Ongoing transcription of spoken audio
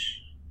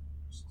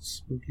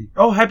spooky.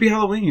 Oh, happy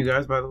Halloween, you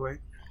guys, by the way.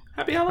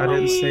 Happy Halloween! I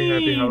didn't say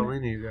happy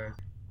Halloween to you guys.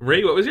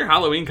 Ray, what was your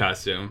Halloween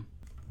costume?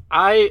 So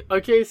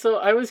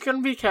I was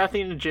gonna be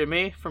Kathy and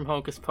Jimmy from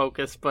Hocus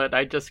Pocus, but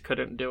I just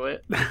couldn't do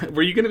it.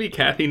 Were you gonna be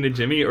Kathy and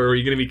Jimmy, or were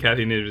you gonna be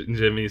Kathy and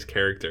Jimmy's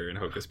character in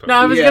Hocus Pocus? No,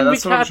 I was gonna be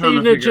Kathy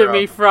and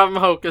Jimmy from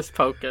Hocus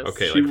Pocus.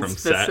 Okay, like from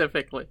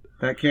specifically. Set?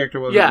 That character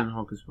wasn't in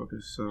Hocus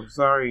Pocus, so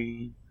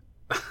sorry.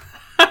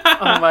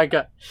 Oh my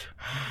god.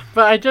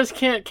 But I just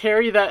can't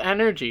carry that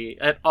energy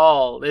at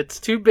all. It's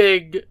too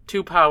big,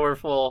 too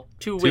powerful,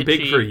 too witchy. Too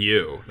big for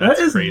you. That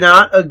is crazy.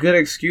 Not a good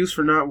excuse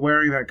for not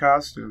wearing that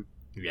costume.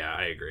 Yeah,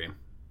 I agree.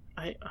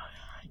 I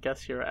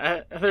guess you're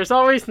right. There's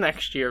always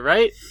next year,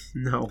 right?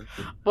 No.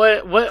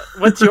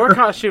 What's your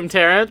costume,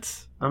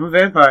 Terrence? I'm a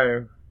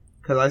vampire.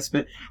 Because I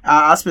spent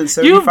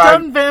 75... You've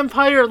done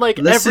vampire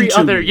every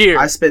other year.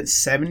 I spent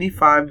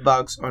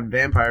 $75 on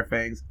vampire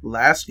fangs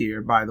last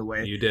year, by the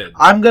way. You did.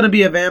 I'm going to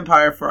be a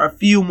vampire for a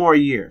few more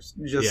years.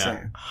 Just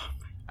saying.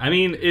 I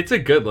mean, it's a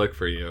good look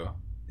for you.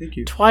 Thank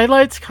you.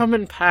 Twilight's come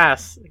and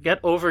pass. Get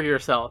over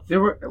yourself.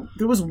 There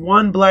was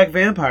one black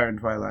vampire in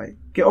Twilight.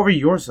 Get over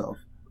yourself.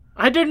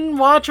 I didn't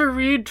watch or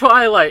read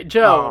Twilight,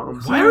 Joe.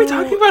 Why are we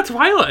talking about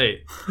Twilight?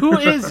 Who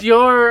is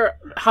your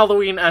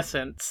Halloween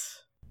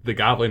essence? The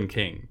Goblin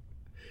King.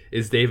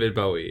 Is David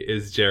Bowie.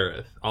 Is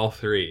Jareth. All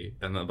three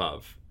and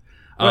above.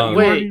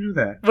 Wait, you knew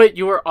that? Wait,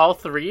 you were all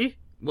three?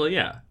 Well,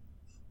 yeah.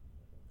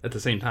 At the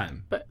same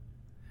time.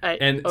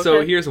 Okay.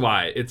 So here's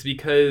why. It's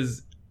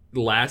because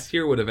last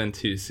year would have been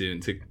too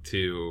soon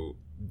to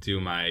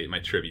do my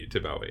tribute to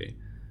Bowie.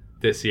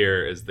 This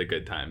year is the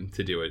good time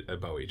to do a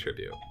Bowie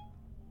tribute.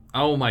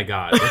 Oh my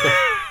god.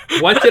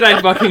 What did I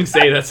fucking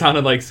say that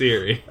sounded like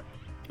Siri?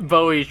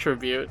 Bowie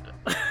tribute.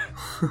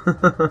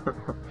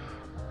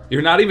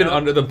 You're not even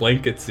under the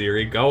blanket,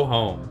 Siri. Go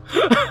home.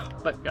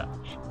 My gosh.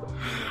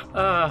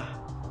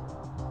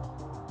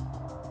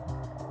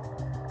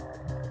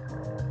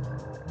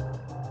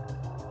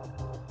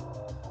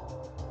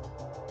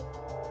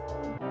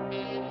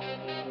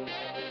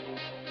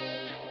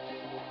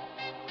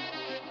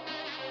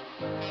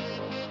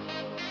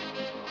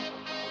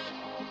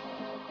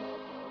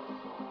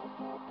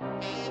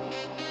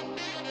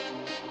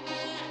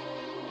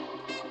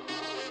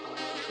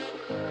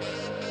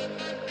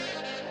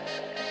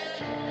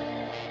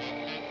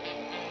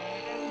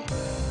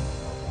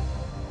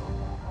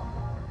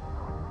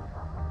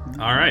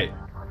 All right.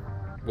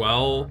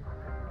 Well,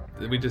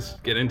 did we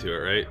just get into it,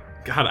 right?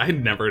 God, I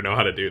never know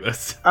how to do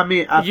this. I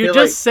mean, you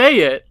just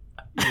say it.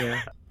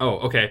 Yeah. Oh,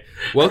 okay.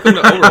 Welcome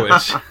to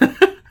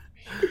OverWhich.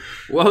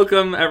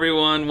 Welcome,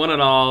 everyone, one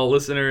and all,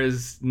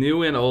 listeners,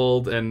 new and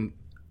old, and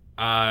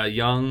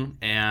young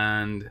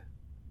and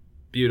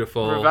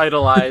beautiful.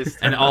 Revitalized.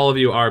 And all of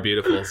you are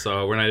beautiful,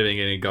 so we're not even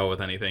going to go with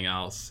anything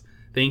else.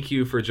 Thank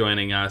you for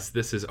joining us.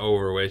 This is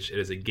OverWhich. It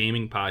is a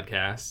gaming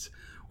podcast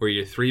where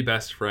your three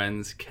best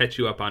friends catch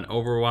you up on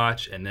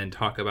Overwatch and then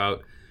talk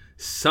about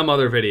some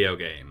other video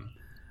game.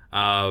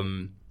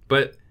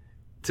 But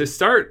to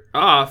start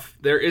off,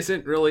 there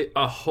isn't really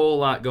a whole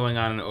lot going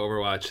on in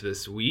Overwatch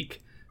this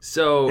week.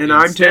 So and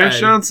I'm Terrence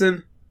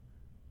Johnson.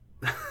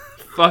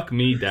 Fuck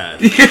me, Dad.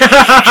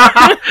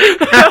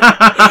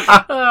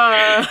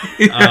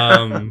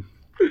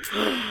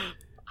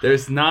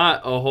 There's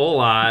not a whole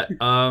lot.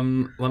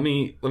 Let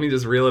me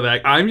just reel it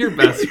back. I'm your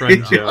best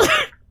friend, Joe.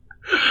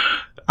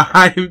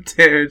 I'm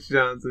Terrence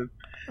Johnson.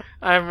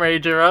 I'm Ray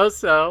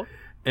Geroso.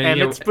 And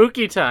it's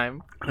spooky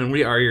time. And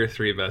we are your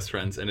three best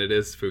friends, and it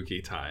is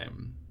spooky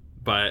time.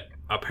 But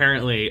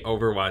apparently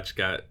Overwatch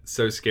got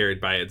so scared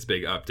by its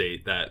big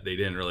update that they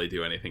didn't really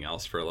do anything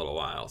else for a little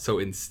while. So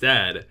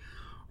instead,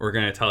 we're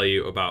going to tell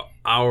you about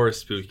our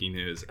spooky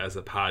news as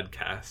a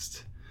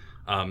podcast.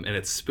 And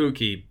it's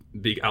spooky.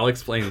 I'll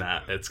explain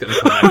that. It's going to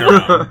come back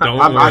around. Don't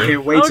worry. I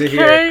can't wait to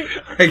hear.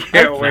 I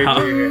can't wait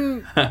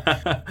to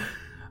hear.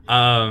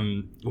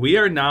 We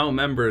are now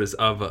members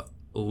of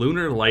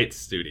Lunar Light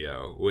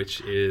Studio,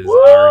 which is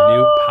our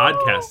new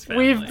podcast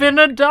family. We've been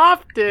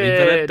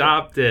adopted.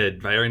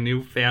 By our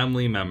new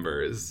family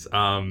members.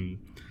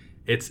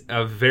 It's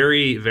a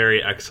very,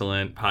 very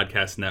excellent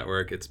podcast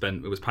network. It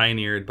was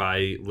pioneered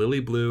by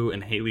Lily Blue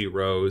and Haley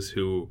Rose,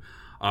 who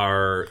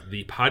are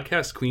the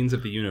podcast queens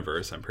of the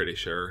universe, I'm pretty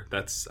sure.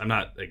 I'm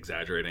not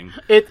exaggerating.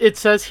 It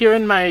says here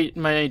in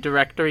my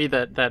directory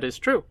that is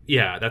true.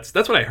 Yeah, that's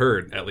what I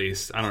heard, at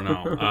least. I don't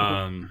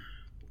know.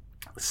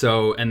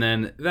 So, and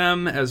then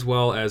them, as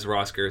well as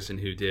Ross Gerson,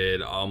 who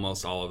did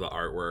almost all of the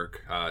artwork,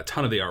 a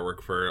ton of the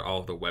artwork for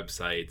all of the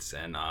websites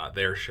and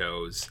their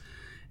shows.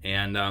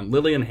 And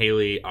Lily and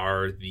Haley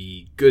are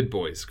the Good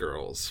Boys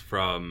Girls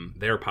from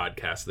their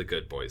podcast, The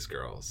Good Boys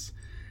Girls.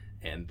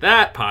 And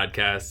that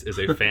podcast is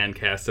a fan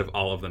cast of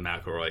all of the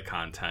McElroy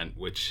content,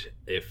 which,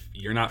 if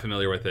you're not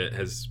familiar with it,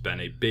 has been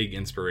a big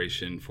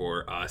inspiration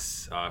for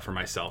us, for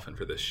myself, and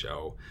for this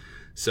show.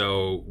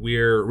 So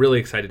we're really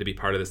excited to be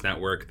part of this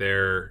network.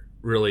 They're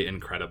really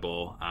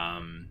incredible.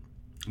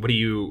 What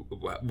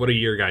are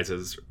your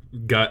guys'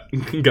 gut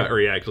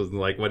reactions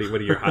like? What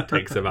are your hot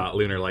takes about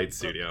Lunar Light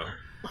Studio?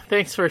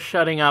 Thanks for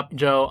shutting up,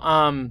 Joe.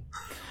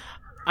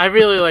 I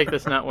really like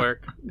this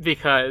network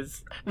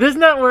because this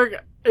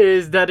network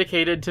is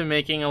dedicated to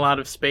making a lot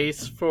of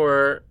space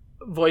for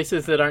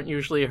voices that aren't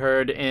usually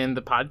heard in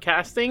the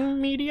podcasting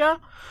media.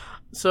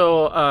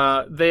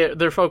 So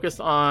they're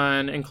focused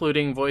on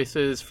including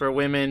voices for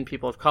women,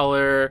 people of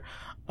color,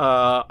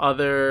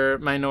 other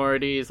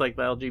minorities like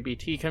the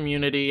LGBT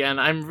community, and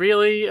I'm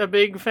really a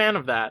big fan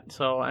of that.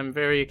 So I'm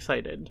very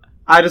excited.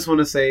 I just want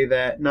to say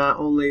that not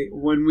only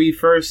when we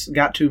first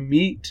got to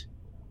meet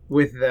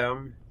with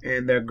them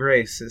and their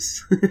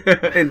graces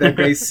and their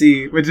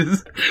Gracie, which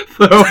is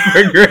for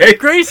Grace.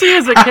 Gracie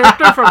is a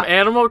character from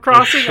Animal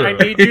Crossing. I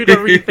need you to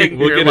rethink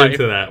We'll your get life.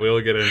 into that.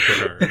 We'll get into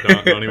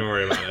her. Don't even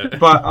worry about it.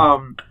 But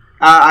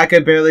I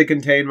could barely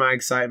contain my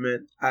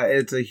excitement.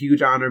 It's a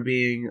huge honor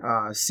being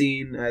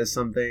seen as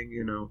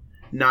something,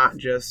 not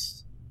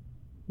just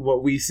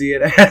what we see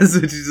it as,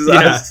 which is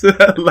us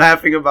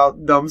laughing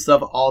about dumb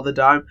stuff all the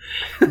time,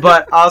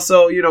 but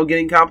also,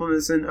 getting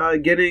compliments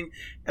and getting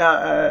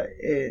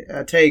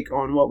a take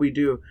on what we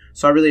do.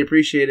 So I really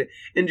appreciate it.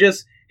 And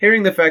just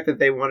hearing the fact that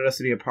they wanted us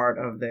to be a part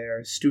of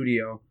their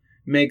studio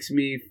makes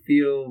me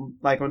feel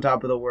like on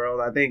top of the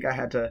world. I think I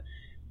had to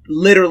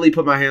literally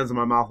put my hands on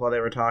my mouth while they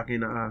were talking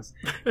to us.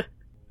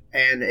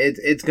 And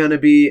it's going to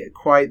be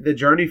quite the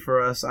journey for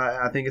us.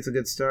 I think it's a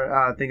good start.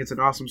 I think it's an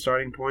awesome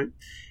starting point.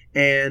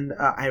 And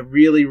I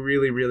really,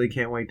 really, really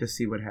can't wait to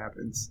see what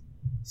happens.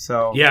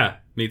 So yeah,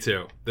 me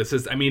too. This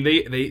is,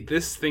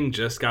 this thing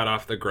just got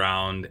off the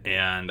ground,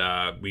 and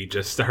we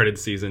just started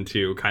season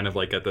 2 kind of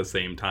like at the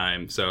same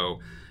time.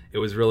 So it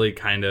was really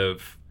kind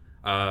of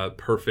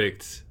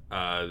perfect.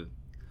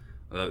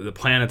 The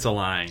planets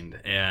aligned,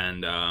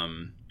 and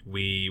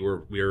we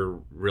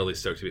were really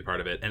stoked to be part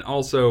of it. And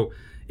also,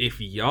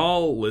 if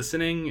y'all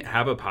listening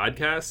have a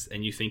podcast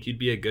and you think you'd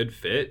be a good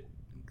fit,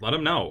 let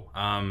them know.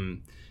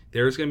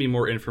 There's going to be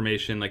more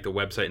information, like the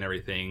website and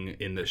everything,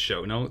 in the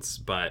show notes,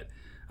 but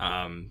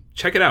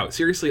check it out.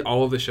 Seriously,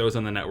 all of the shows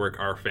on the network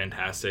are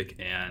fantastic,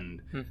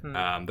 and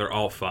they're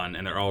all fun,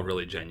 and they're all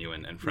really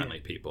genuine and friendly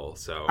people.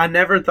 So I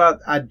never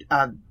thought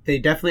they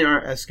definitely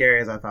aren't as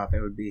scary as I thought they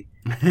would be.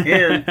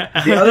 And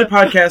the other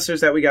podcasters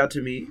that we got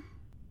to meet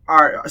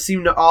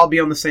seem to all be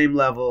on the same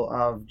level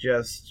of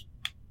just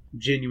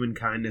genuine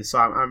kindness. So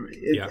I'm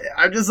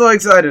just so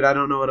excited. I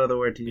don't know what other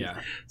word to use.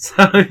 Yeah.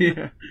 So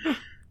yeah.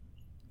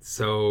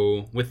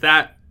 So with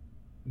that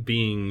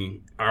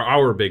being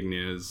our big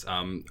news,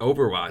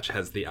 Overwatch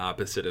has the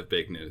opposite of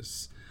big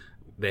news.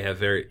 They have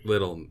very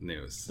little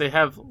news. They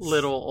have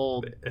little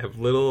old. They have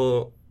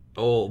little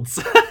olds.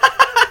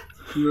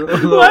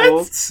 Little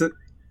olds.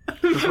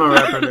 That's my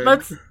rapper name.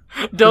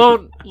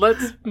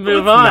 Let's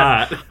move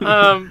on.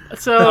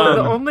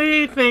 The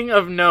only thing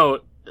of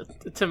note,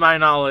 to my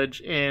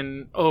knowledge,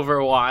 in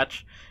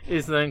Overwatch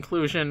is the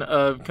inclusion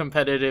of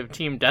competitive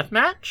team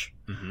deathmatch.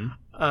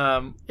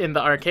 In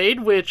the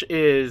arcade, which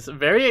is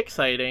very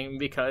exciting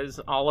because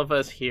all of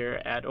us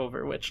here at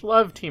OverWhich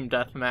love Team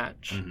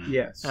Deathmatch.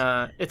 Yes.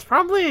 It's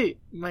probably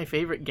my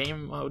favorite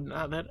game mode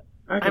now that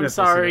I'm have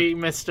sorry,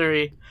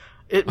 Mystery.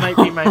 It might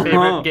be my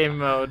favorite game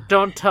mode.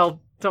 Don't tell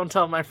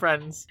my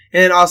friends.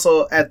 And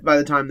also, by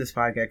the time this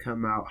podcast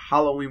come out,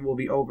 Halloween will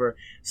be over.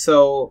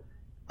 So,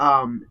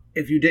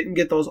 if you didn't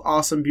get those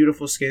awesome,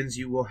 beautiful skins,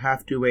 you will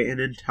have to wait an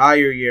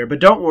entire year. But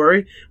don't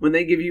worry, when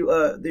they give you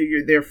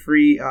their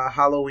free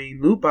Halloween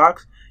loot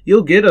box,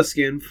 you'll get a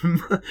skin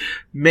from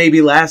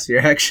maybe last year,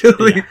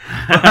 actually.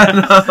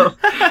 Yeah.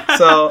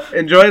 So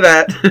enjoy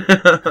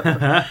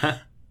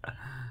that.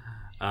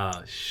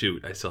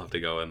 Shoot, I still have to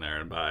go in there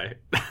and buy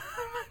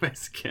my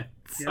skins.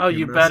 Yeah,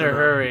 you better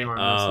hurry.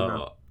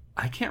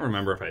 I can't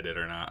remember if I did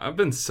or not. I've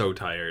been so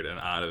tired and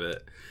out of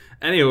it.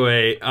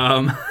 Anyway,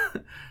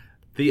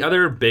 the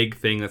other big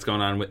thing that's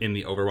going on in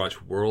the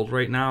Overwatch world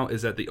right now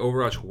is that the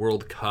Overwatch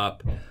World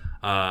Cup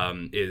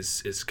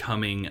is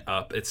coming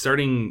up. It's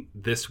starting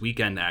this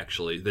weekend,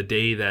 actually, the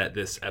day that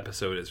this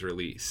episode is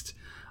released.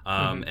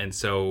 And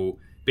so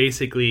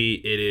basically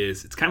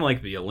it's kind of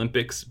like the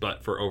Olympics,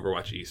 but for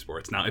Overwatch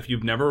esports. Now, if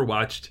you've never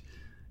watched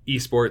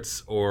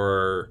esports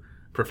or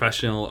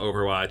professional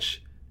Overwatch,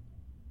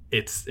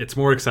 it's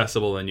more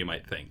accessible than you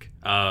might think.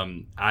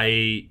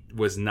 I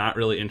was not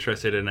really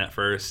interested in it at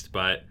first,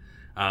 but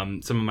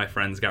some of my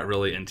friends got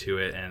really into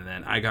it, and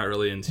then I got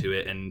really into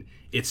it, and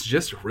it's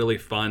just really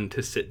fun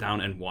to sit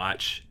down and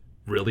watch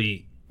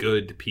really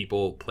good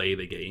people play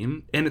the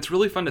game. And it's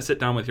really fun to sit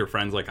down with your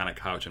friends, like on a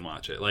couch, and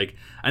watch it. Like,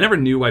 I never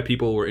knew why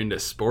people were into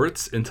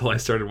sports until I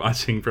started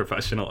watching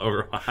professional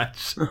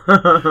Overwatch.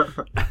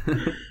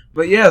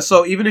 But yeah,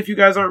 so even if you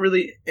guys aren't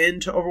really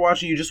into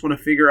Overwatch and you just want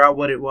to figure out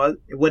what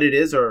it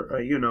is, or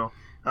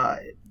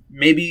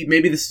maybe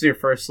this is your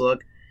first look,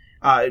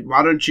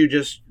 why don't you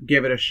just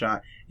give it a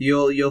shot?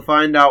 You'll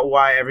find out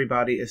why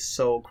everybody is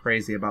so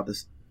crazy about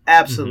this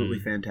absolutely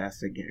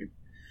fantastic game.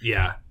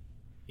 Yeah,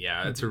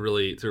 it's a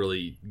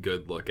really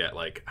good look at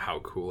like how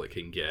cool it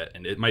can get,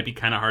 and it might be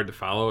kind of hard to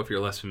follow if you're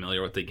less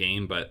familiar with the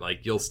game, but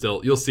like you'll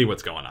see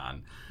what's going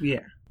on. Yeah.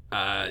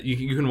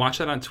 You can watch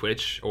that on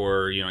Twitch,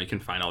 or you can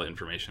find all the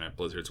information at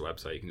Blizzard's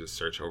website. You can just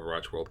search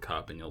Overwatch World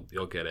Cup and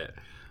you'll get it.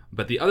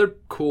 But the other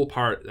cool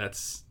part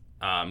that's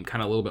kind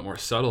of a little bit more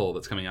subtle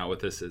that's coming out with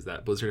this is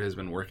that Blizzard has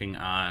been working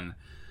on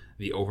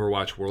the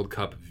Overwatch World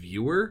Cup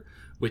viewer,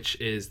 which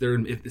is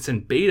it's in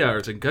beta, or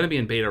it's going to be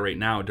in beta right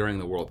now during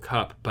the World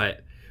Cup.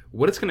 But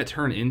what it's going to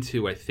turn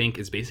into, I think,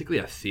 is basically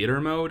a theater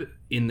mode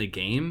in the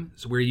game,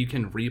 so where you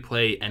can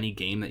replay any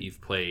game that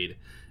you've played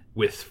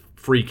with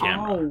free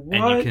camera. Oh,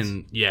 what?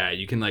 And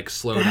you can like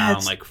slow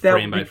down like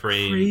frame by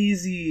frame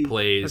crazy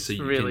plays. That's so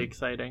you really can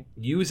exciting.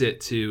 use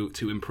it to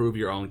improve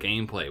your own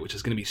gameplay, which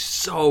is going to be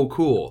so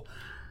cool.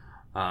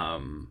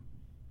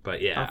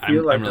 But yeah, I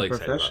feel like I'm really a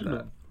excited professional.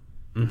 about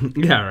that.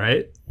 Yeah,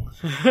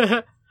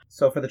 right?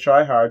 So for the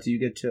tryhards, you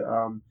get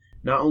to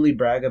not only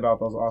brag about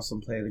those awesome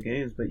play of the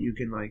games, but you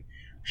can like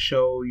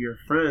show your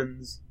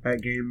friends that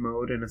game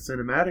mode in a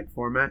cinematic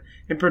format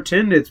and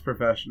pretend it's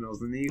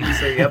professionals, and then you can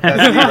say, "Yep,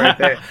 that's me right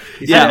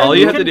there." All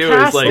you have to do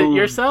is like it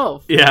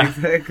yourself. Yeah,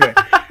 exactly.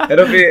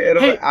 It'll be.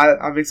 Hey,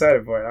 I'm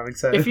excited for it. I'm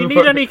excited. If you for need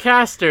it. any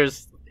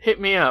casters,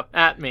 hit me up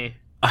at me.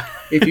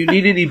 If you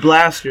need any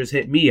blasters,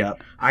 hit me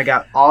up. I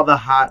got all the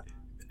hot.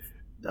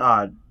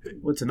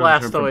 What's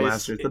another term for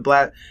Blastoids.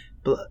 blasters?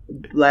 The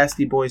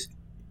blasty boys.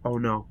 Oh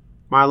no,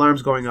 my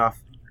alarm's going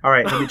off. All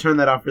right, let me turn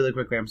that off really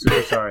quickly. I'm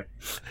super sorry.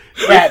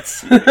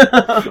 Rats.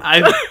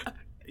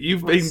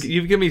 You've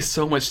given me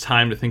so much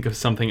time to think of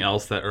something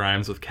else that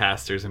rhymes with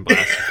casters and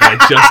blasters. I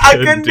just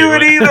couldn't do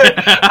it either.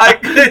 I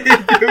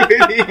couldn't do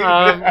it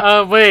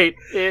either. Wait,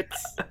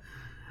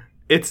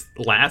 it's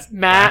last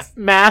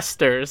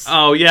Masters.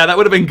 Oh yeah, that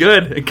would have been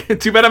good.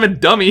 Too bad I'm a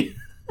dummy.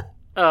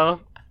 Oh.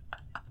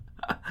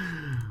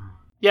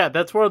 Yeah,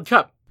 that's World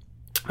Cup.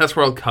 That's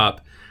World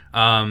Cup.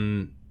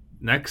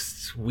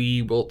 Next,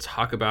 we will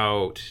talk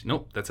about...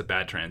 Nope, that's a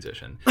bad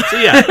transition. So,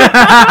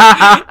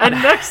 yeah. And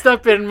next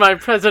up in my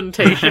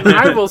presentation,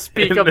 I will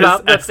speak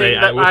about the thing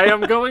that I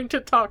am going to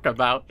talk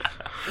about.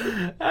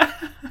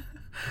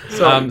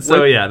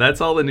 So yeah,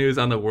 that's all the news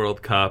on the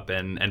World Cup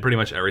and pretty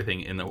much everything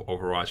in the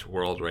Overwatch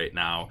world right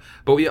now.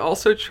 But we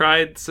also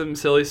tried some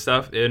silly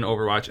stuff in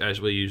Overwatch,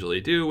 as we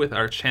usually do, with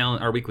our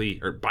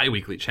weekly or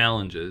bi-weekly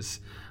challenges.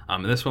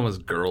 And this one was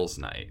Girls'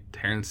 Night.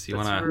 Terrence, you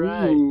want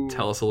to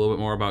tell us a little bit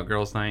more about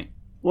Girls' Night?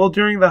 Well,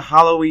 during the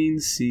Halloween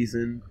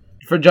season,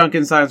 for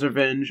Junkenstein's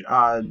Revenge,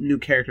 new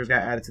characters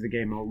got added to the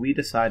game mode. We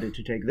decided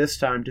to take this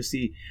time to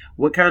see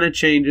what kind of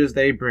changes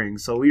they bring.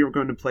 So we were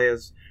going to play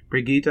as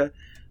Brigitte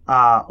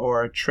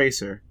or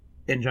Tracer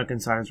in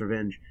Junkenstein's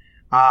Revenge.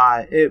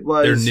 It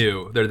was They're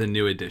new. They're the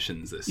new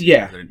additions this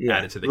year. They're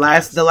added to the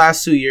game. The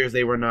last 2 years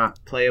they were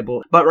not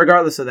playable. But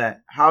regardless of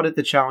that, how did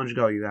the challenge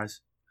go, you guys?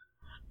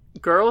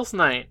 Girls'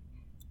 Night.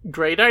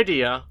 Great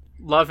idea.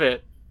 Love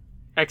it.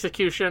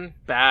 Execution,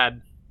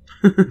 bad.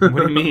 What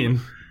do you mean?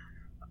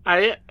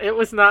 It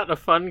was not a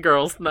fun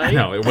girls' night.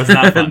 No, it was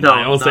not fun. No,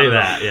 I will say not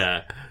that,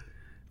 yeah.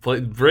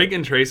 Brig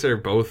and Tracer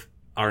both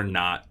are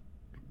not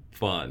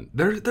fun.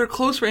 They're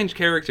close range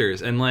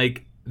characters, and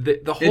like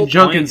the whole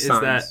point is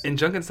that in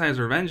Junkenstein's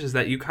Revenge is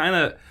that you kind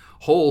of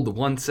hold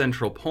one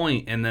central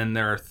point, and then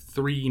there are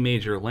 3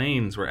 major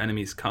lanes where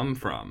enemies come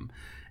from.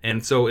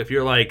 And so if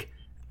you're like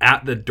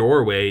at the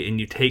doorway and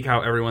you take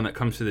out everyone that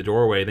comes through the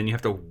doorway, then you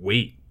have to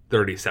wait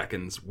 30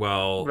 seconds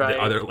while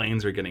the other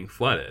lanes are getting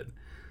flooded.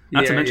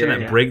 Not to mention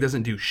that Brig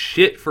doesn't do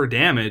shit for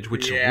damage,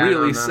 which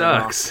really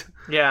sucks.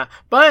 Yeah,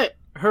 but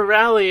her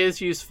rally is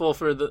useful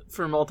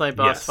for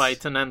multi-boss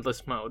fights and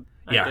endless mode.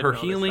 Yeah, her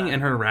healing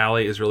and her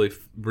rally is really,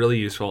 really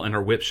useful, and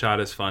her whip shot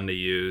is fun to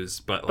use.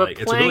 But like,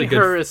 it's a really good.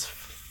 Her is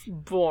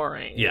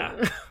boring.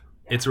 Yeah,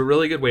 it's a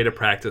really good way to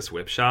practice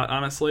whip shot,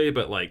 honestly.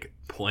 But like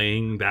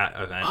playing that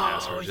event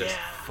as her just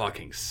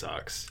fucking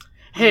sucks.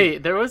 Hey,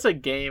 there was a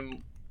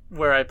game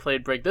where I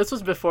played Brig. This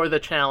was before the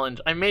challenge.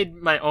 I made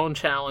my own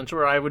challenge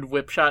where I would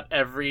whip shot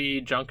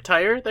every junk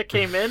tire that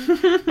came in,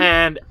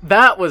 and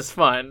that was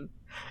fun.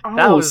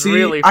 That was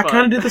really fun. I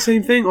kind of did the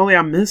same thing, only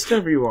I missed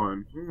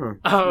everyone. Really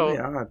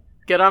odd.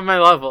 Get on my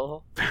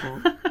level.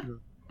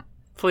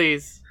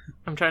 Please.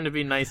 I'm trying to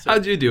be nicer.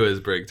 How'd you do as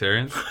Brig,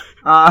 Terrence?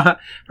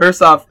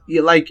 First off,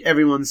 like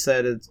everyone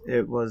said,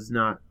 it was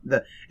not...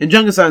 In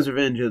Junkenstein's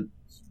Revenge,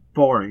 it's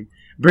boring.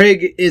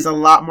 Brig is a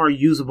lot more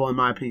usable, in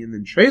my opinion,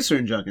 than Tracer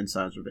in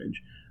Junkenstein's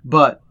Revenge.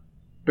 But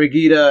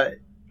Brigitte,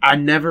 I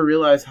never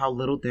realized how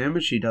little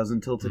damage she does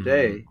until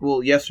today. Mm-hmm.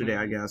 Well, yesterday,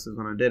 I guess, is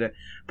when I did it.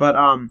 But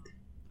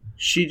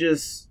she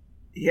just...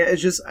 Yeah,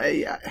 it's just...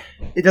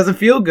 it doesn't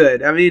feel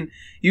good. I mean,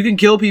 you can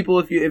kill people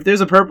if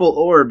there's a purple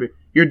orb,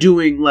 you're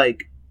doing,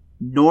 like,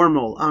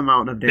 normal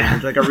amount of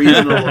damage, like a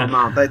reasonable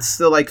amount. That's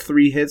still, like,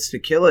 3 hits to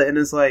kill it, and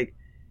it's like...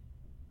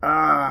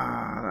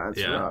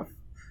 that's rough.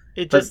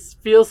 It just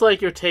feels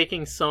like you're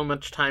taking so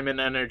much time and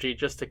energy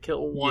just to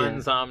kill one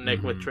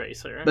Zomnic with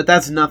Tracer. But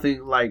that's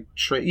nothing like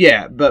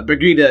but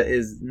Brigitte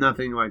is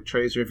nothing like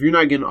Tracer. If you're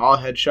not getting all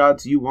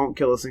headshots, you won't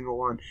kill a single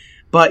one.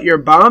 But your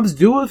bombs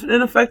do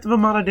an effective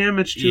amount of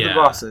damage to the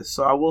bosses,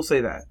 so I will say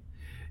that.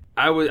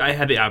 I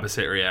had the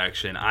opposite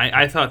reaction.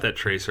 I thought that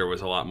Tracer was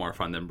a lot more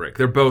fun than Brig.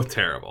 They're both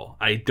terrible.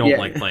 I don't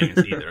like playing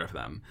as either of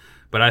them.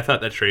 But I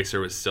thought that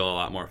Tracer was still a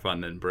lot more fun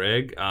than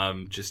Brig,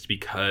 just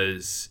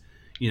because...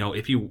 You know,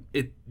 if you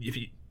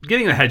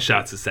getting the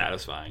headshots is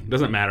satisfying. It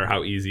doesn't matter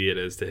how easy it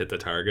is to hit the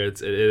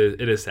targets.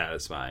 It is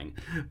satisfying.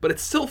 But it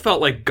still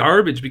felt like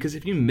garbage because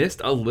if you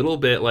missed a little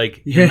bit,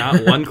 like you're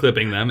not one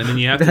clipping them, and then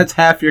you have That's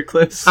half your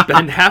clip.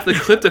 spend half the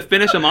clip to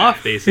finish them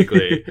off,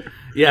 basically.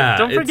 Yeah.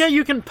 Don't forget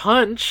you can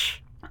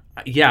punch.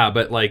 Yeah,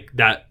 but like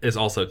that is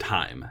also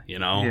time, you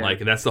know? Yeah. Like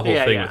that's the whole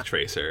thing with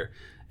Tracer.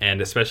 And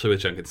especially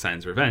with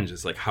Junkenstein's Revenge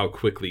is like how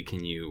quickly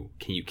can you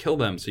kill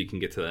them so you can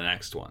get to the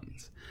next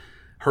ones.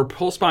 Her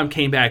pulse bomb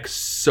came back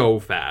so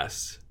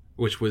fast,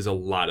 which was a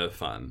lot of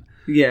fun.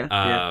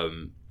 Yeah.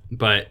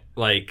 But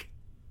like,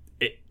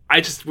 I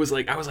was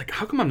like,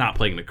 how come I'm not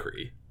playing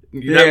McCree?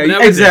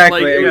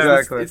 Exactly.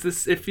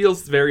 It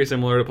feels very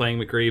similar to playing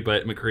McCree,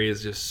 but McCree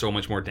is just so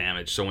much more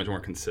damage, so much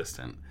more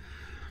consistent.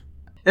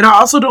 And I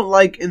also don't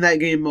like in that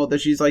game mode that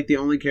she's like the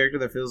only character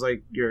that feels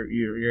like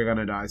you're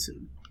gonna die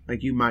soon.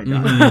 Like you might die.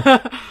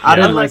 Mm-hmm. I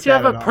didn't Unless like you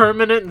have that a at all.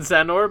 permanent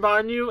Zen orb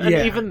on you, and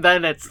even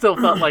then, it still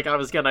felt like I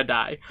was gonna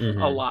die Mm-hmm.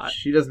 a lot.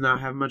 She does not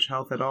have much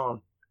health at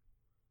all.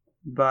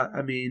 But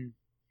I mean,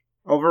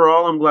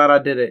 overall, I'm glad I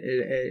did it.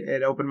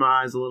 It opened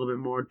my eyes a little bit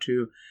more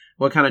to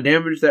what kind of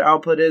damage their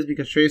output is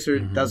because Tracer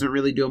doesn't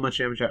really do much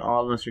damage at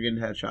all unless you're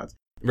getting headshots.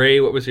 Ray,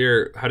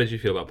 how did you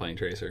feel about playing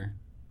Tracer?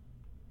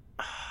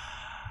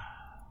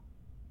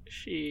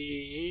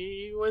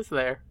 She was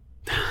there.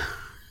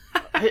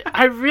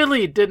 I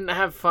really didn't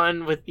have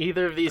fun with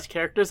either of these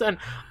characters, and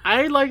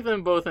I like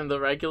them both in the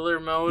regular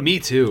mode. Me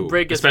too.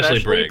 Brig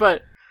especially Brig.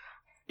 But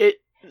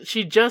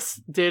she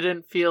just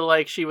didn't feel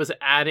like she was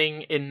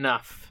adding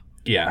enough.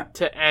 Yeah.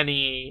 To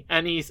any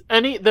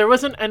there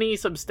wasn't any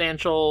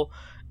substantial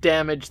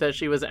damage that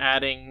she was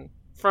adding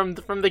from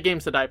the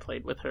games that I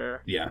played with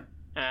her. Yeah.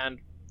 And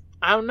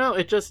I don't know,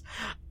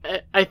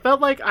 I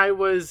felt like I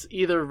was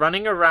either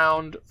running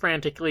around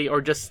frantically or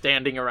just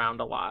standing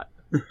around a lot.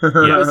 It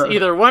was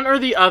either one or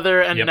the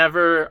other and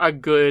never a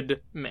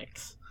good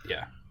mix.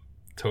 Yeah,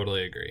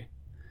 totally agree.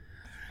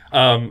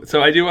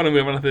 So I do want to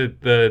move on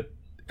to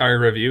our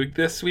review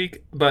this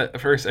week, but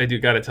first I do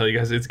got to tell you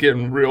guys it's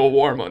getting real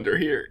warm under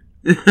here.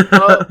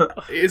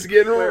 It's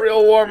getting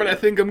real warm and I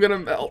think I'm going to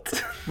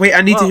melt. Wait,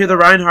 I need to hear the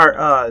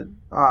Reinhardt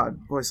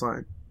voice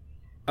line.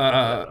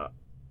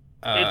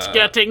 It's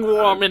getting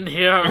warm in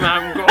here and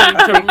I'm going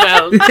to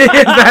melt. Is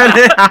that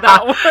it?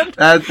 That one?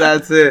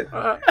 That's it.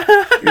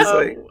 He's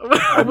like,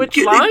 I'm which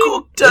getting line?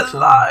 cooked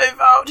alive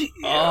out here.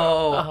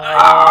 Oh.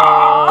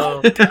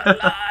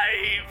 Alive.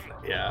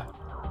 Yeah.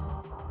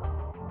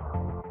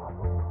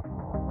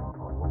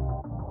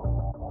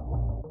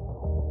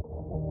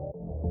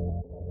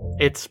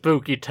 It's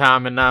spooky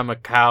time and I'm a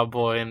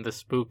cowboy in the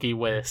spooky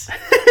west.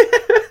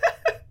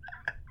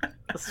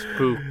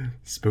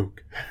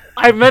 Spook.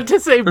 I meant to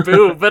say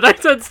boo, but I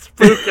said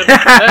spook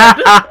instead.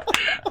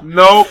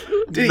 Nope.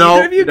 Did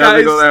either of you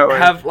guys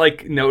have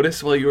like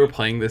noticed while you were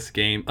playing this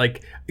game,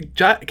 like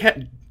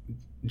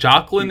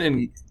Jocelyn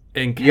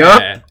and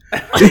Kat?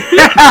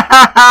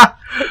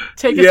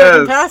 Take a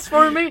second pass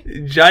for me.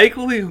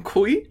 Jacqueline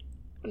Kui?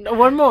 No,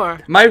 one more.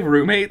 My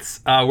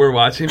roommates were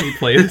watching me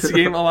play this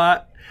game a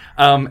lot,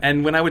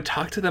 and when I would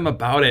talk to them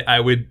about it,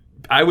 I would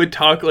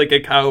talk like a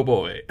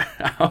cowboy.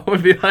 I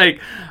would be like,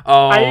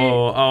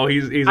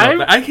 he's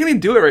I can't even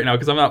do it right now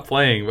because I'm not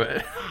playing,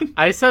 but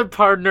I said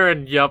partner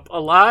and yup a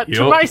lot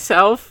to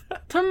myself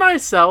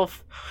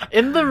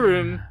in the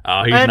room.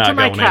 Oh, he's and not to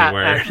my going cat,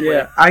 anywhere. Actually.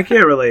 Yeah, I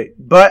can't relate,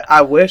 but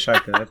I wish I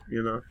could,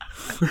 you know.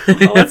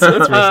 That's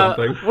for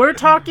something. We're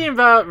talking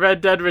about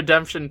Red Dead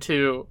Redemption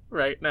 2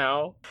 right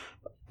now.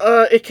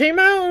 It came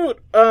out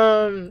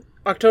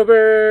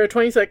October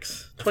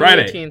 26th,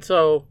 2018. Friday.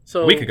 So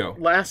a week ago.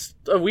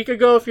 A week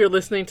ago, if you're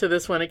listening to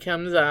this when it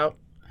comes out.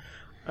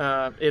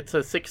 It's a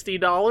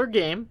 $60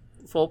 game,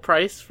 full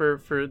price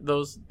for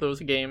those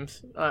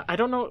games. I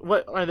don't know,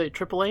 what are they,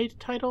 AAA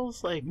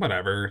titles? Like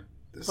whatever.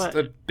 It's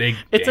a big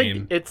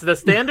game. It's the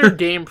standard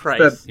game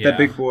price. that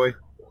big boy.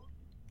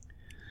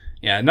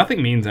 Yeah,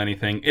 nothing means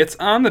anything. It's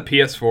on the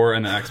PS4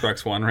 and the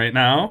Xbox One right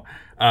now.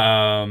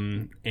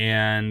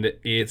 And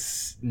it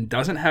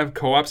doesn't have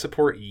co-op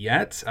support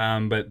yet,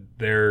 but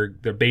their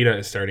beta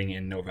is starting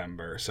in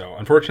November. So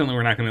unfortunately,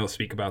 we're not going to be able to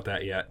speak about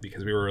that yet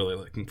because we were really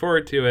looking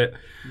forward to it.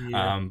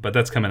 Yeah. But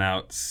that's coming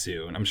out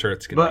soon. I'm sure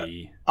it's going to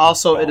be.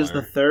 Also, it is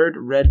the third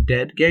Red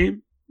Dead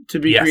game to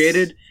be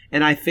created,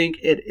 and I think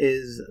it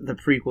is the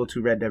prequel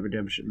to Red Dead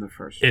Redemption, the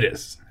first. It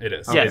is.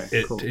 Yes.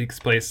 It takes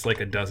place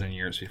like a dozen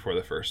years before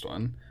the first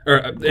one.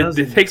 Or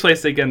it takes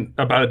place again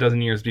about a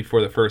dozen years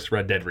before the first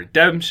Red Dead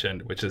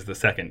Redemption, which is the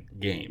second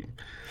game.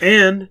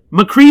 And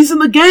McCree's in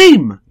the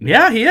game!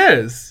 Yeah, he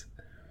is.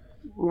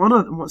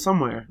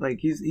 Somewhere. Like,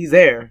 he's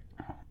there.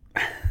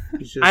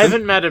 He's just, I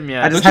haven't met him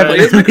yet.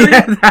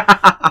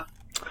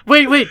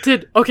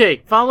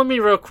 Wait, follow me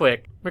real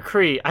quick.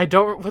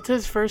 McCree, what's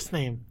his first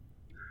name?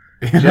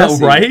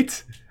 Jesse.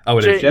 Right? Oh,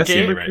 it is Jesse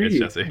McCree. McCree. Right, it's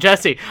Jesse.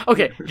 Jesse.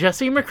 Okay,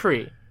 Jesse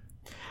McCree.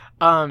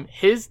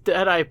 His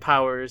Deadeye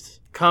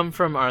powers come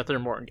from Arthur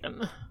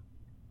Morgan.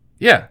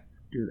 Yeah.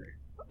 Do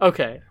they?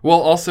 Okay.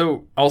 Well,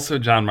 also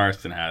John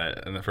Marston had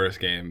it in the first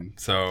game,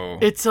 so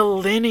it's a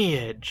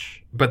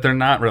lineage. But they're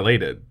not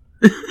related.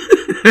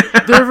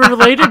 They're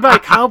related by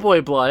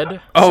cowboy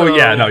blood. Oh, so...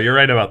 yeah, no, you're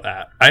right about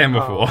that. I am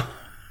a fool.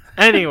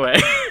 Anyway,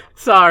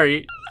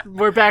 sorry.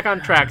 We're back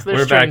on track. So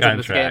we're back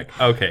on track.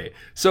 Game. Okay,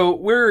 so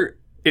we're,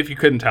 if you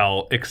couldn't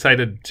tell,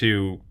 excited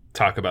to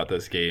talk about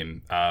this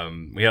game.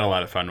 We had a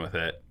lot of fun with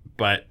it.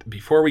 But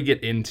before we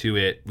get into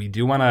it, we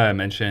do want to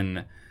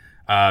mention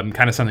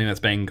kind of something that's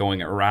been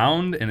going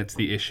around, and it's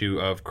the issue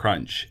of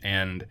crunch.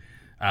 And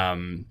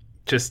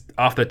just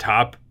off the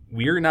top,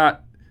 we're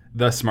not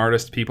the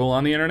smartest people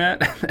on the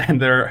internet,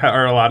 and there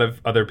are a lot of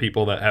other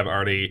people that have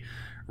already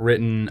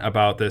written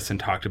about this and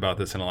talked about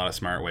this in a lot of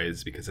smart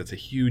ways, because it's a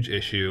huge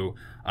issue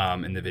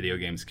in the video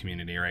games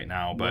community right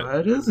now. But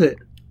what is it?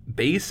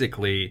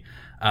 Basically,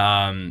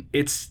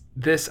 it's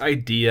this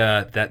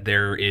idea that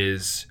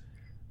there's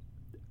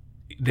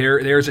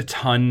a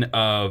ton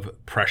of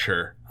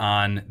pressure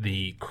on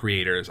the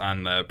creators,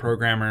 on the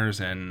programmers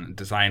and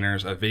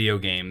designers of video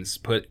games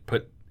put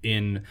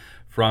in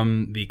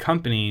from the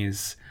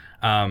companies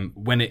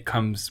when it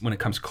comes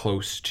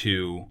close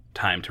to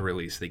time to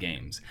release the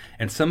games.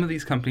 And some of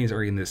these companies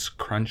are in this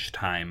crunch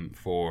time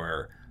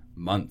for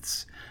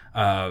months.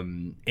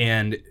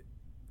 And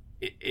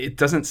it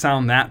doesn't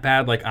sound that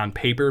bad, like, on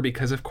paper,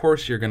 because of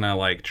course you're gonna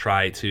like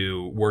try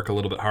to work a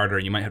little bit harder.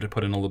 You might have to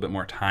put in a little bit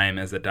more time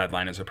as the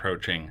deadline is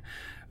approaching.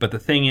 But the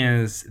thing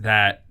is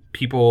that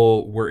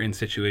people were in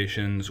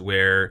situations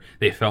where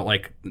they felt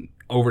like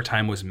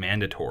overtime was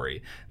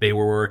mandatory. There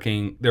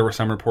were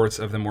some reports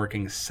of them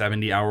working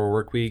 70-hour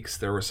work weeks.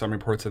 There were some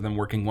reports of them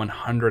working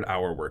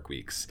 100-hour work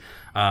weeks.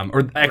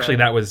 Or actually,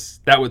 that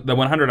was the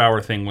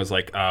 100-hour thing was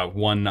like a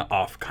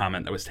one-off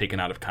comment that was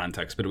taken out of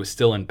context, but it was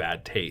still in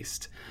bad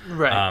taste.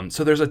 Right.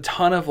 So there's a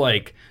ton of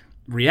like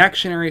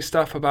reactionary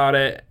stuff about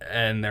it,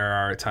 and there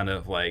are a ton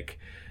of like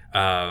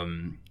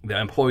the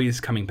employees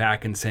coming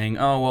back and saying,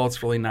 "Oh, well,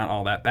 it's really not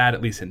all that bad,"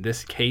 at least in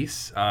this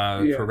case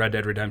for Red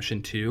Dead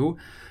Redemption 2.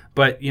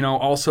 But,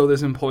 also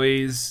those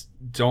employees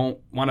don't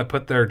want to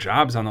put their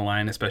jobs on the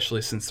line,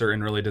 especially since they're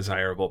in really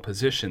desirable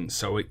positions.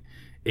 So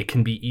it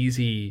can be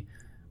easy,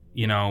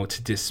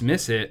 to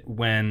dismiss it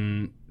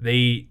when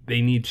they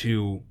need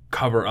to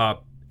cover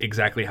up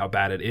exactly how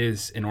bad it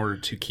is in order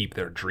to keep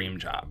their dream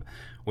job,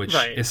 which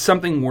is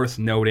something worth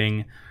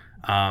noting.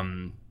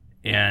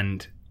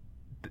 And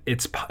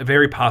it's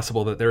very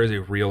possible that there is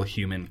a real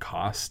human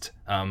cost,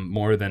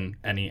 more than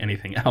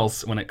anything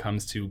else, when it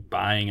comes to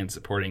buying and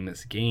supporting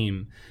this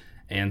game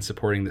and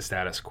supporting the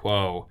status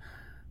quo.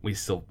 We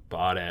still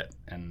bought it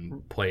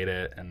and played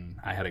it, and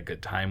I had a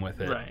good time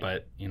with it. Right.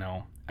 But,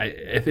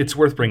 it's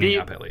worth bringing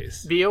up at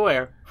least. Be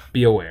aware.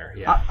 Be aware,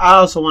 yeah. I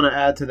also want to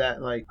add to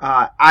that, like,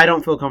 I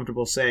don't feel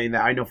comfortable saying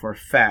that I know for a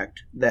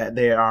fact that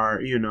they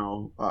are,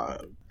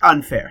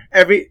 unfair.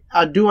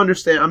 I do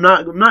understand. I'm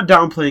not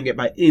downplaying it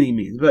by any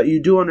means, but you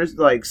do understand.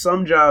 Like,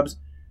 some jobs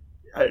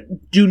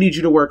do need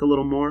you to work a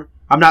little more.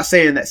 I'm not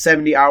saying that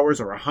 70 hours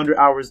or 100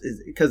 hours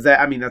is, because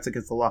that's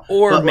against the law.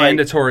 Or but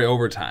mandatory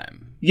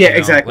overtime. Yeah,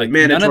 exactly.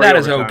 Like, none of that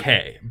is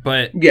okay.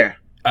 But yeah,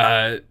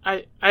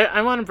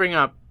 I want to bring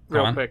up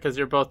real quick, because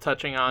you're both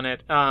touching on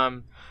it.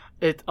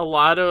 A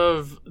lot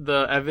of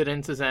the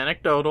evidence is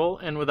anecdotal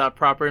and without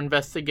proper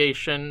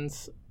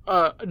investigations.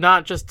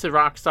 Not just to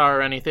Rockstar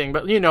or anything,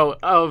 but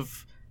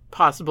of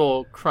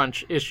possible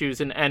crunch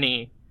issues in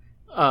any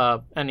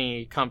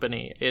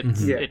company.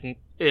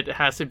 It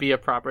has to be a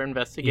proper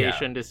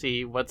investigation to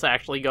see what's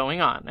actually going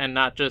on, and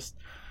not just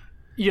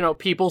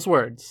people's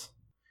words.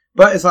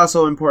 But it's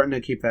also important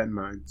to keep that in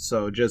mind.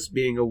 So just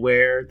being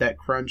aware that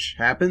crunch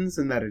happens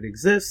and that it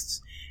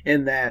exists,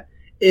 and that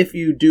if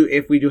we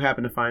do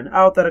happen to find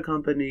out that a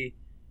company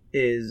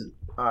is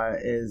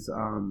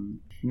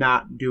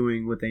not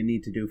doing what they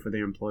need to do for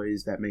their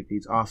employees that make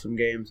these awesome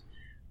games,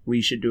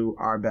 we should do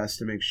our best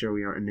to make sure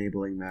we aren't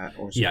enabling that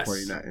or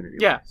supporting that in any way.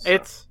 Yeah, so.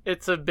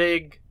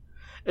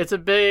 It's a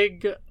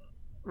big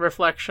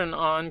reflection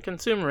on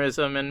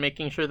consumerism and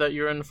making sure that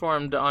you're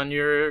informed on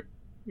your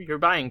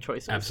buying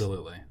choices.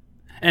 Absolutely.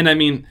 And I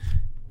mean,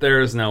 there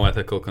is no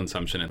ethical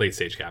consumption in late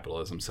stage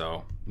capitalism,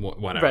 so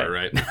whatever,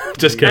 right?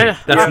 Just kidding.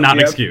 That's not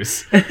an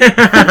excuse.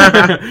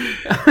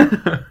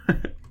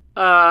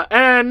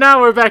 And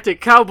now we're back to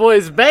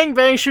Cowboys Bang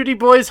Bang Shooty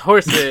Boys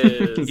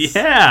Horses.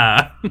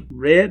 Yeah.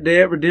 Red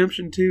Dead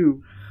Redemption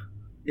 2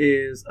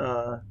 is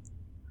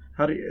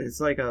it's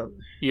like a...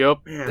 Yep.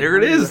 Man, there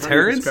it is,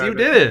 Terrence. You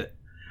did it.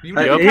 You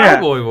did a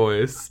cowboy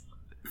voice.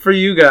 For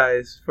you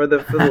guys, for the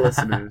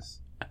listeners.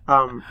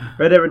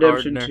 Red Dead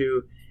Redemption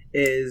 2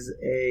 is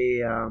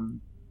a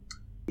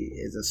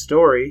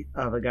story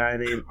of a guy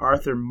named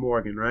Arthur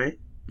Morgan, right?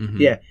 Mm-hmm.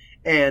 Yeah.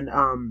 And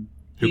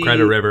who cried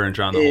a river and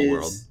drowned the whole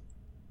world.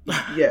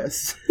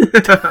 Yes.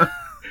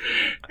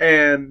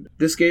 And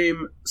this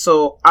game,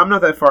 so I'm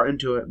not that far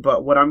into it,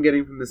 but what I'm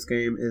getting from this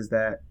game is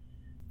that,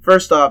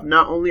 first off,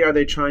 not only are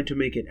they trying to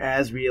make it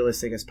as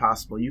realistic as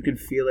possible, you can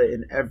feel it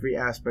in every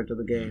aspect of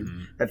the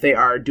game, that they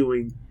are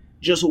doing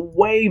just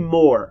way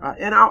more.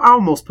 And I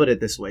almost put it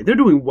this way. They're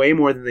doing way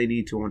more than they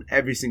need to on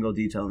every single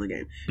detail in the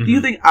game. Mm-hmm. Do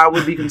you think I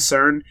would be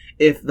concerned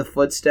if the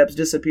footsteps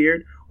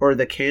disappeared or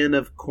the can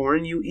of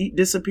corn you eat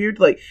disappeared?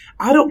 Like,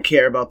 I don't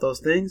care about those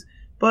things.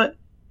 But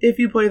if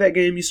you play that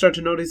game, you start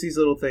to notice these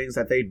little things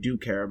that they do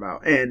care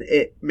about. And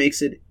it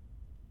makes it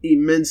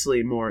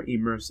immensely more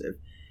immersive.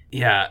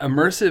 Yeah,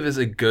 immersive is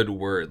a good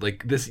word.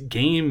 Like, this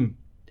game,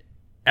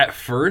 at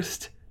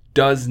first,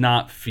 does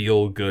not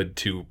feel good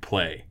to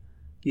play.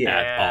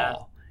 At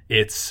all.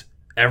 It's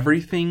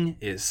everything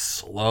is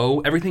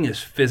slow, everything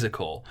is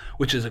physical,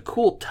 which is a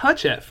cool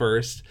touch at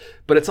first,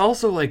 but it's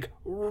also like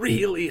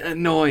really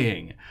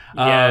annoying.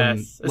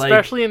 Yes,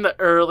 especially in the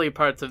early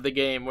parts of the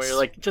game where you're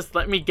like, just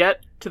let me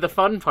get to the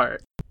fun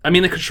part. I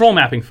mean, the control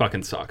mapping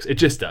fucking sucks. It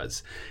just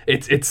does.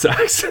 It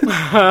sucks.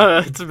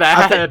 It's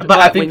bad.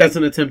 I think that's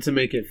an attempt to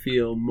make it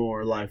feel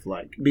more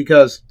lifelike,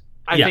 because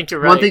I think you're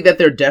right. One thing that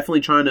they're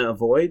definitely trying to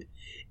avoid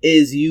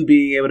is you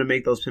being able to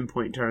make those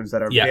pinpoint turns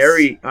that are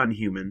very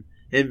unhuman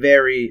and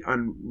very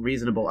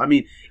unreasonable. I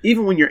mean,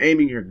 even when you're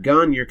aiming your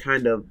gun, you're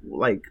kind of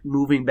like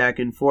moving back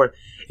and forth.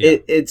 Yeah.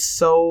 It's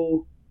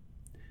so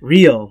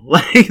real.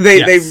 Like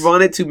they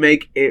wanted to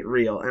make it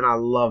real, and I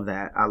love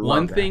that.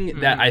 One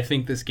thing that I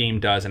think this game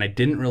does, and I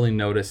didn't really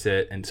notice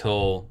it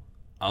until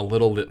a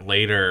little bit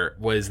later,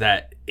 was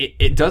that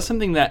it does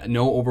something that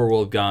no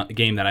overworld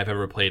game that I've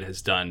ever played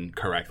has done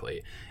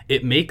correctly.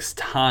 It makes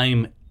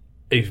time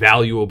a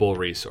valuable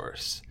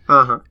resource.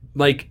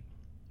 Like,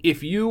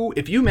 if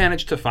you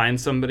manage to find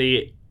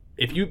somebody,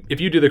 if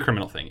you do the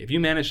criminal thing, if you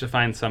manage to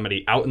find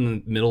somebody out in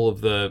the middle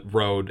of the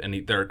road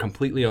and they're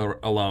completely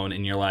alone,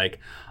 and you're like,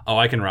 oh,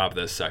 I can rob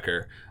this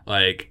sucker,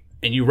 like,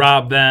 and you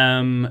rob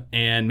them,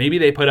 and maybe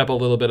they put up a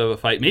little bit of a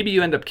fight, maybe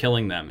you end up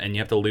killing them and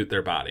you have to loot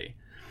their body.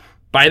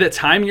 By the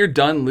time you're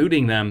done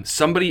looting them,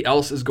 somebody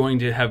else is going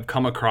to have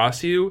come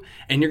across you,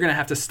 and you're going to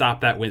have to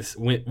stop that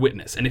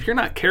witness. And if you're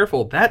not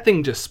careful, that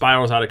thing just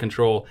spirals out of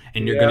control,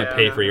 and you're going to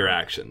pay for your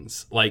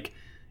actions. Like,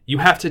 you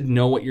have to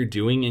know what you're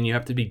doing, and you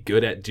have to be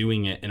good at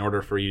doing it in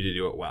order for you to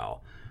do it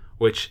well.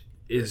 And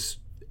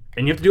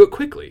you have to do it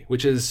quickly,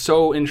 which is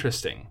so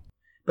interesting.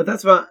 But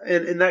that's about,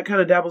 and that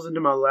kind of dabbles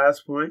into my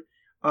last point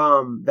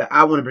that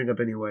I want to bring up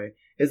anyway,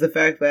 is the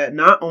fact that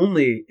not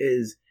only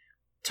is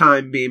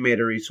time being made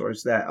a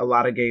resource that a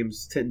lot of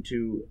games tend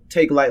to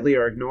take lightly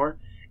or ignore,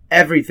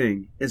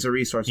 everything is a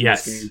resource in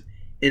this game.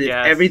 And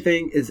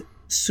everything is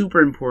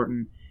super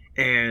important,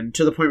 and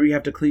to the point where you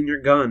have to clean your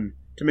gun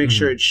to make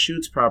sure it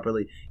shoots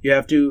properly. You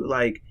have to,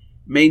 like,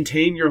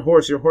 maintain your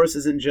horse. Your horse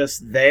isn't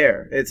just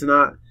there. It's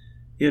not,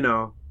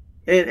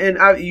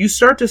 you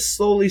start to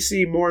slowly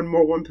see more and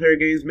more one-player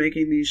games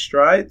making these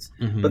strides,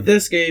 but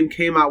this game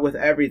came out with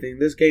everything.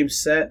 This game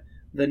set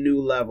the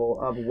new level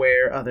of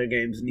where other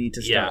games need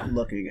to start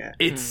looking at.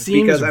 It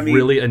seems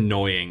really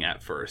annoying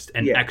at first,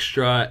 and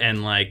extra,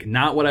 and like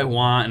not what I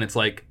want. And it's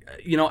like,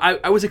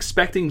 I was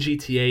expecting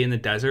GTA in the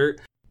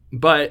desert,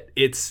 but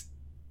it's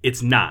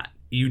not.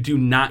 You do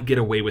not get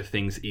away with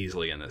things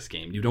easily in this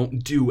game. You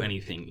don't do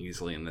anything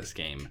easily in this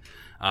game,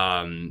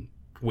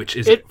 which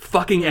is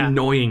fucking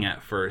annoying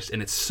at first.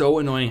 And it's so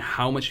annoying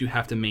how much you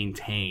have to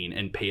maintain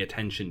and pay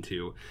attention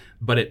to.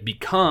 But it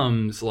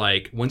becomes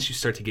like, once you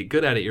start to get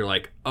good at it, you're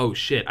like, oh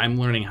shit, I'm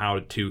learning how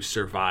to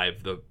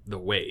survive the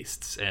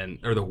wastes,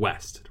 or the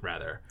West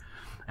rather.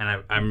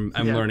 And I'm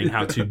learning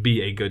how to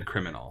be a good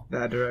criminal.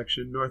 That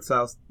direction, north,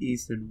 south,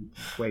 east, and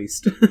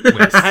waste.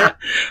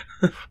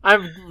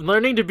 I'm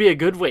learning to be a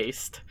good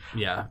waste.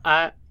 Yeah.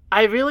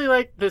 I really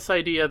like this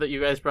idea that you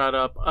guys brought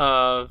up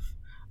of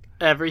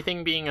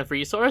everything being a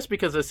resource,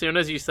 because as soon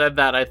as you said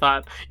that, I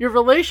thought your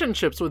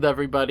relationships with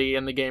everybody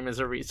in the game is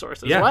a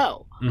resource as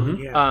well.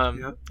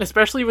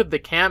 Especially with the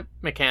camp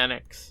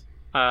mechanics.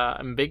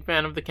 I'm a big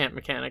fan of the camp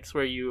mechanics,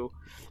 where you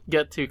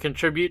get to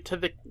contribute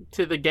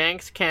to the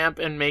gang's camp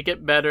and make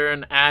it better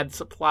and add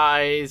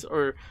supplies.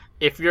 Or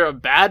if you're a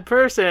bad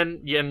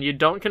person and you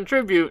don't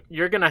contribute,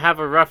 you're gonna have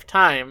a rough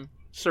time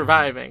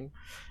surviving.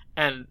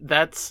 And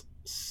that's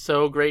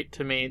so great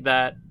to me,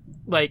 that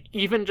like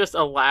even just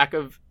a lack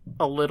of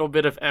a little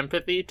bit of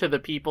empathy to the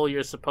people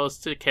you're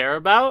supposed to care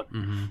about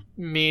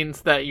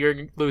means that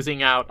you're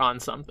losing out on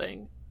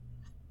something.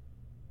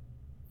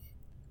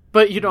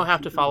 But you don't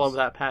have to follow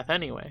that path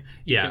anyway.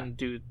 You can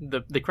do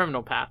the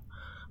criminal path,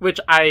 which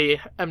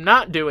I am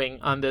not doing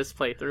on this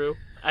playthrough.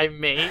 I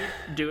may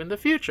do in the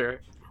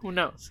future. Who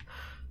knows?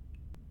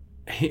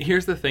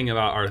 Here's the thing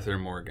about Arthur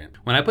Morgan.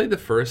 When I played the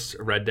first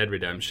Red Dead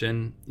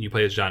Redemption, you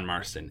play as John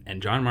Marston,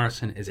 and John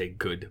Marston is a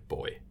good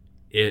boy.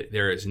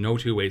 There is no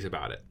two ways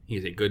about it.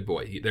 He's a good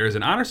boy. There is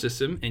an honor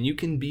system, and you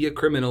can be a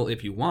criminal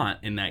if you want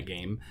in that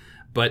game,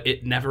 but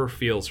it never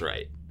feels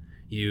right.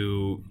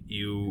 He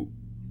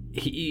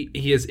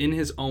is in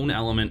his own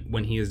element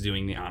when he is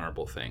doing the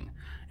honorable thing.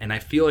 And I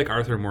feel like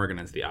Arthur Morgan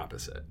is the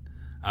opposite.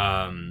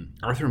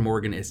 Arthur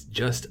Morgan is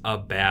just a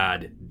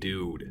bad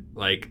dude.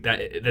 Like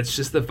that's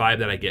just the vibe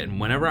that I get. And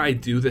whenever I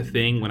do the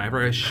thing,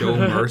 whenever I show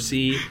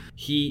mercy,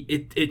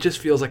 it just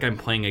feels like I'm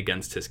playing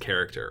against his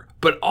character.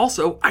 But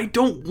also, I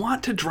don't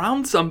want to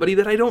drown somebody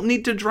that I don't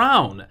need to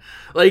drown.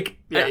 Like,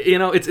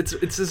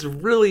 it's this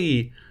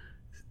really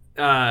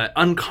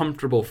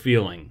uncomfortable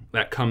feeling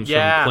that comes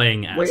from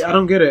playing as Wait, him. I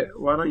don't get it.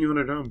 Why don't you want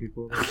to drown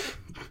people?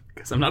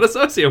 Because I'm not a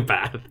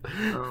sociopath.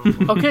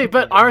 Okay,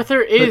 but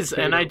Arthur is,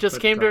 and I just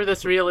came to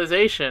this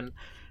realization.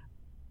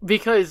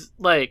 Because,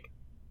 like,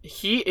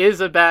 he is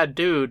a bad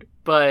dude,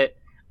 but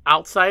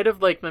outside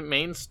of, like, the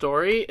main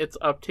story, it's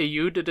up to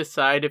you to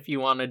decide if you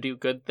want to do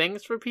good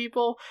things for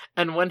people.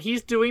 And when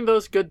he's doing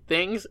those good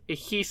things,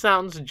 he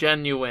sounds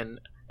genuine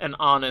and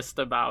honest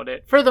about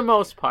it, for the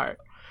most part.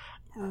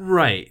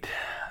 Right.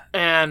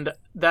 And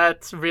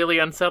that's really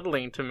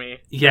unsettling to me.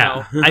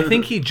 Yeah, I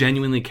think he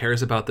genuinely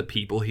cares about the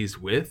people he's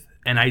with,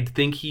 and I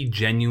think he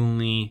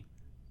genuinely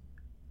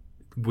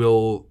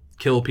will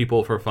kill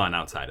people for fun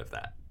outside of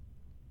that.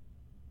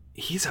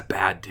 He's a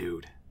bad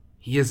dude.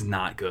 He is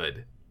not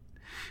good.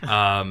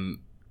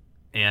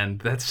 And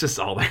that's just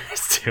all there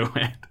is to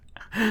it.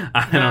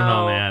 I don't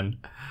know,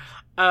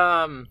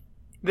 man.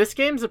 This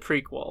game's a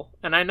prequel,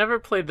 and I never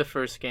played the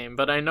first game,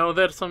 but I know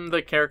that some of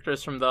the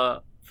characters from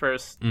the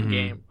first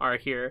game are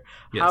here.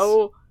 Yes.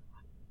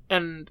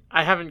 And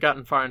I haven't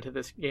gotten far into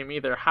this game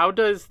either. How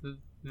does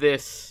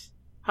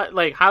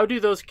how do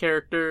those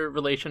character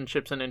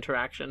relationships and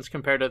interactions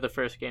compare to the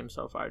first game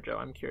so far, Joe?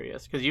 I'm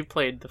curious because you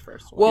played the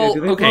first one. Well,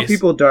 do they call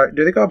people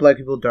do they call black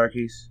people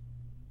darkies?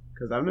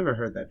 Because I've never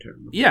heard that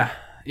term before.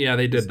 Yeah,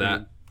 they did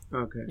that.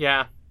 Okay.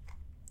 Yeah.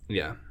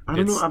 I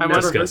don't know. I've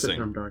never heard the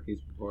term darkies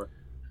before.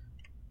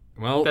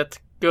 Well, that's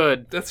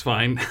good. That's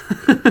fine.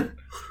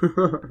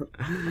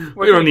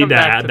 We don't need to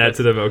add that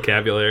to the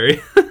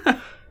vocabulary.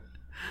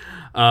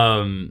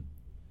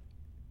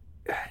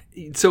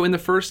 So in the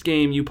first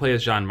game, you play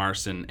as John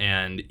Marston,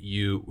 and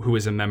who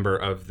is a member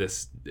of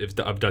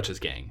Dutch's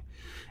gang,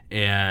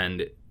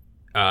 and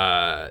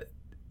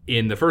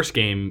in the first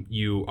game,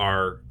 you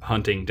are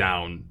hunting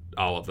down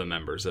all of the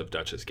members of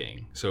Dutch's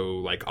gang. So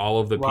like all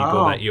of the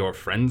people that you're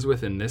friends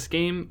with in this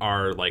game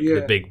are like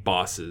the big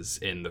bosses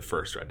in the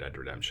first Red Dead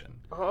Redemption.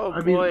 Oh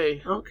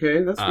boy.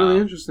 Okay, that's really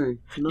interesting.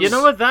 You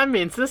know what that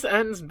means? This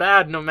ends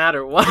bad no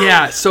matter what.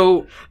 Yeah,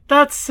 so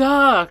that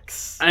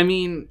sucks. I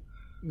mean,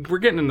 we're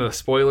getting into the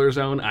spoiler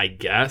zone, I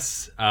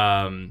guess.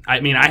 I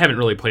mean, I haven't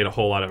really played a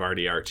whole lot of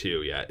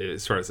RDR2 yet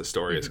as far as the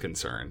story is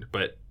concerned,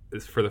 but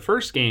for the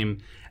first game,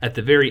 at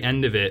the very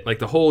end of it, like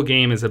the whole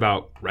game is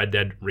about Red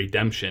Dead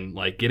Redemption,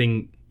 like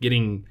doing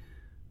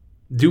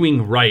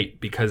right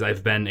because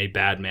I've been a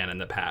bad man in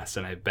the past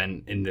and I've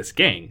been in this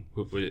gang,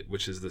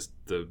 which is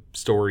the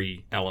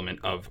story element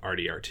of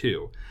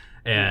RDR2.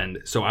 And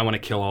so I want to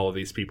kill all of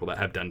these people that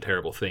have done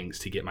terrible things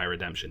to get my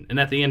redemption. And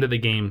at the end of the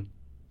game,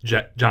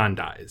 John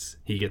dies.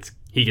 He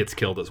gets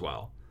killed as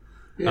well.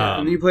 Yeah,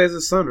 and you play as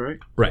his son, right?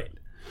 Right.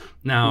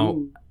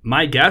 Now,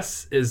 my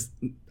guess is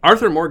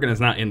Arthur Morgan is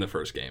not in the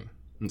first game.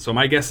 And so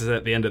my guess is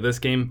at the end of this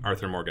game,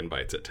 Arthur Morgan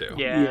bites it too.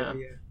 Yeah.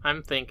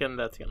 I'm thinking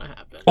that's going to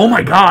happen. Oh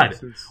my God.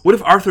 What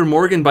if Arthur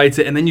Morgan bites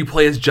it and then you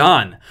play as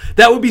John?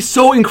 That would be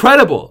so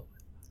incredible.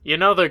 You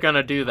know they're going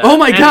to do that. Oh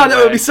my God,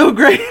 that would be so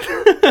great.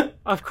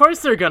 Of course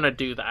they're going to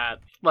do that.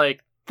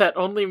 Like, that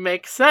only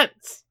makes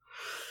sense.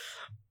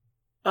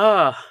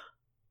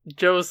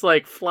 Joe's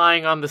like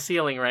flying on the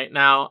ceiling right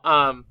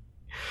now.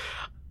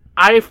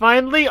 I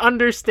finally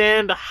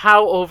understand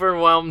how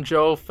overwhelmed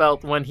Joe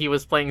felt when he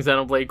was playing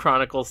Xenoblade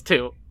Chronicles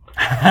 2.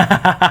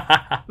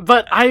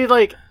 But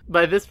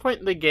by this point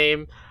in the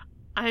game,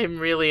 I'm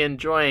really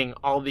enjoying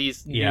all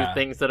these new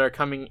things that are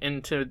coming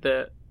into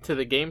the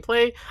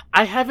gameplay.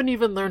 I haven't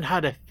even learned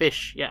how to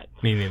fish yet.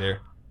 Me neither.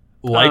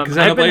 Like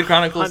Xenoblade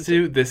Chronicles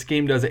 2, this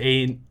game does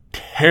a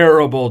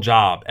terrible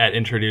job at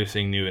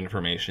introducing new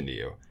information to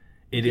you.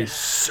 It is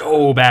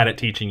so bad at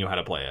teaching you how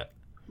to play it.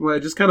 Well,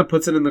 it just kind of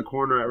puts it in the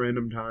corner at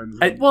random times.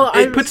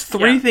 It puts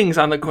three things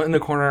in the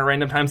corner at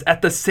random times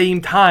at the same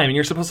time, and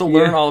you're supposed to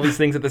learn all of these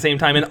things at the same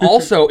time. And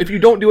also, if you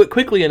don't do it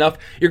quickly enough,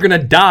 you're going to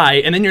die,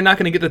 and then you're not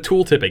going to get the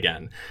tooltip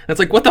again. And it's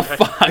like, what the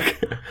fuck?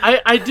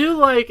 I do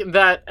like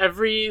that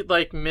every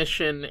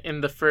mission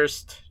in the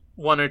first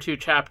 1 or 2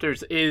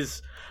 chapters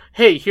is,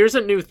 hey, here's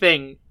a new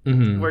thing.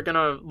 Mm-hmm. We're going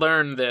to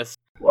learn this.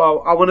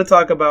 Well, I want to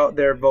talk about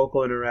their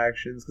vocal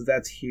interactions, because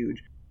that's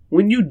huge.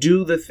 When you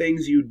do the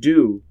things you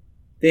do,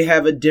 they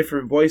have a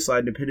different voice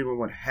line depending on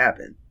what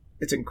happened.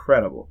 It's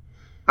incredible.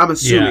 I'm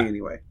assuming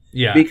anyway.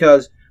 Yeah.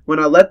 Because when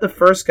I let the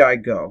first guy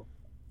go,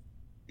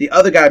 the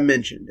other guy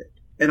mentioned it.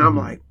 And I'm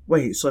like,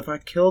 wait, so if I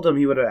killed him,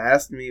 he would have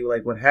asked me,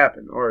 like, what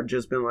happened? Or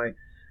just been like,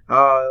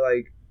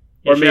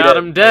 you shot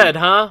him dead,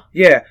 huh?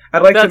 Yeah.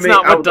 I'd like That's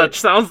not what Dutch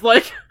sounds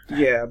like.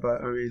 Yeah,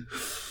 but, I mean...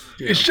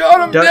 You shot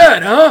him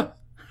dead, huh?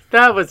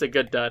 That was a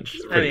good Dutch.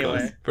 Anyway.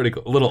 Close. Pretty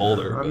cool. A little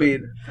older. I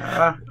mean,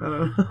 I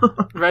don't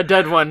know. Red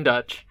Dead 1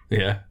 Dutch.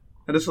 Yeah.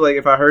 I just feel like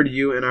if I heard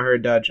you and I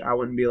heard Dutch, I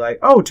wouldn't be like,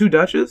 oh, 2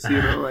 Dutches?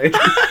 You know, like...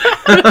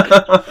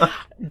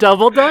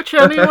 Double Dutch,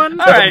 anyone?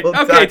 All right,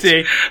 okay,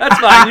 T. That's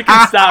fine. You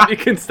can stop. You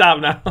can stop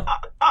now.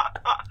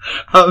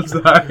 I'm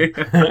sorry.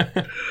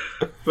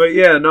 But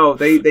yeah, no,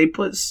 they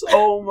put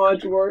so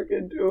much work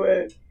into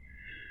it.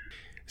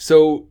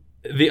 So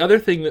the other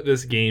thing that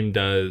this game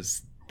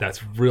does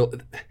that's real,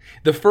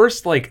 the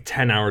first like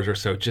 10 hours or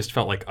so just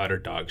felt like utter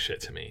dog shit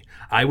to me.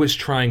 I was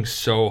trying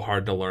so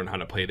hard to learn how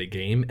to play the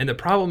game, and the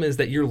problem is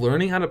that you're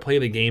learning how to play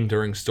the game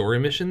during story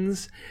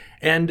missions,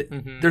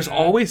 and there's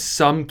always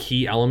some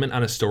key element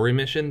on a story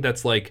mission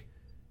that's like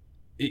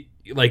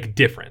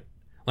different.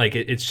 Like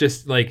it's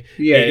just like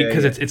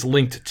because it's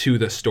linked to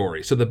the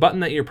story. So the button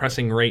that you're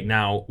pressing right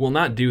now will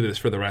not do this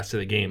for the rest of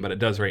the game, but it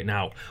does right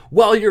now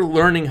while you're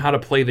learning how to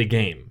play the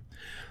game.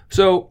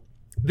 So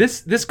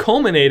this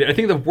culminated. I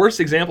think the worst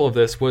example of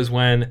this was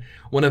when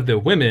one of the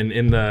women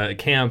in the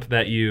camp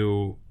that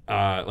you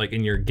like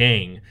in your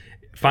gang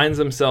finds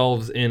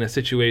themselves in a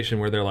situation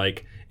where they're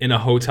like in a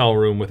hotel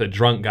room with a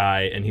drunk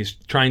guy and he's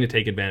trying to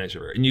take advantage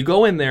of her, and you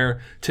go in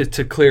there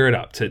to clear it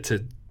up,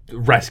 to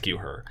rescue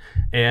her.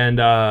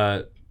 And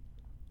okay,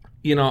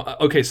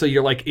 so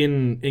you're like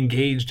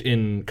engaged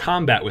in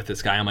combat with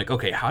this guy. I'm like,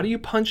 okay, how do you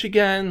punch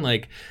again?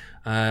 Like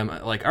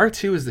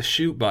R2 is the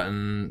shoot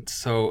button,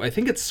 so I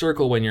think it's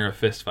circle when you're in a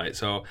fist fight.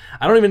 So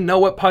I don't even know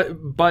what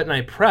button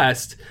I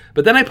pressed,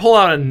 but then I pull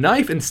out a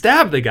knife and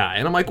stab the guy,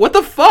 and I'm like, what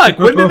the fuck?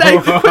 When did I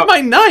quit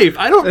my knife?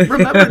 I don't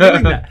remember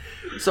doing that.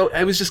 So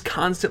I was just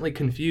constantly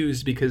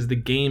confused because the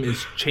game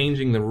is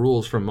changing the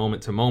rules from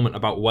moment to moment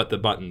about what the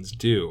buttons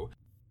do.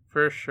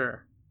 For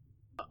sure.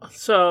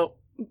 So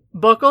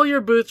buckle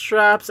your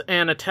bootstraps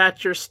and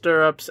attach your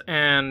stirrups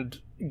and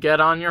get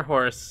on your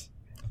horse.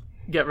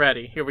 Get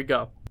ready. Here we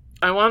go.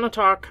 I want to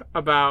talk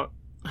about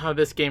how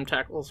this game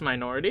tackles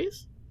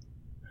minorities.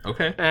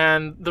 Okay.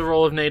 And the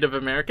role of Native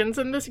Americans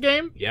in this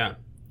game. Yeah.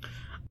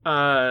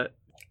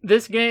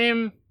 This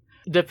game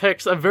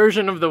depicts a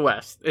version of the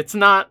West. It's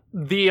not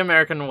the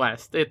American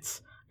West.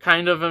 It's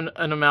kind of an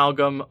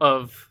amalgam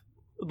of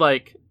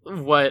like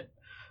what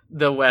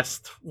the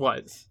West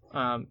was.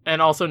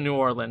 And also New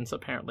Orleans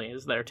apparently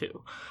is there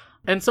too.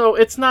 And so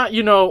it's not,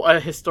 a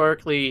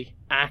historically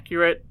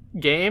accurate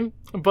game,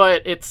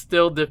 but it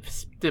still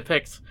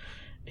depicts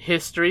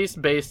histories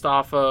based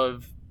off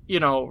of,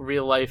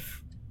 real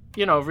life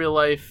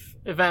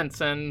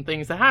events and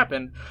things that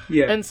happened.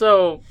 Yeah. And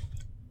so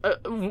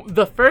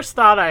the first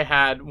thought I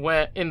had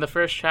in the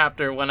first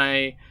chapter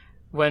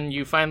when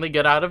you finally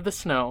get out of the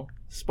snow,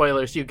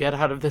 spoilers, you get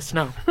out of the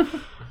snow,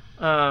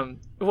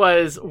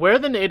 was where are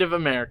the Native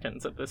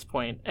Americans at this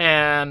point?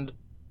 And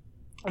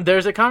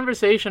there's a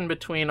conversation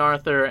between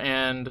Arthur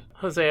and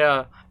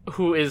Hosea,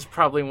 who is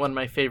probably one of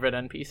my favorite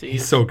NPCs.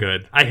 He's so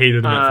good. I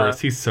hated him at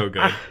first. He's so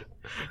good.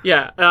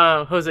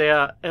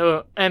 Hosea.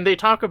 And they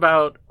talk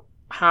about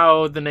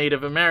how the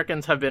Native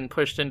Americans have been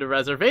pushed into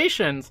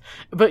reservations,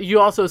 but you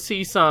also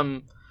see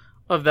some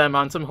of them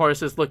on some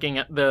horses looking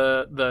at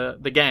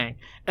the gang.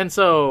 And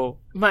so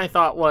my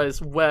thought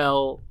was,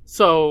 well,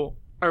 so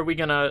are we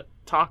going to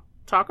talk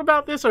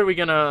about this? Are we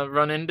going to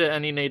run into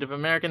any Native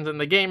Americans in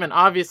the game? And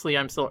obviously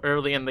I'm still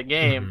early in the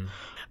game. Mm-hmm.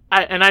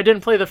 I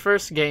didn't play the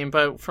first game,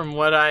 but from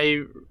what I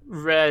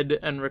read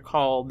and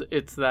recalled,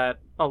 it's that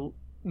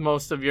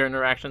most of your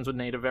interactions with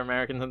Native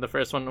Americans in the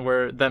first one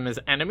were them as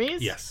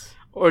enemies. Yes.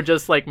 Or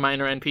just like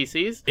minor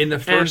NPCs. In the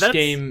first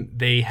game,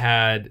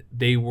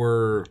 they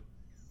were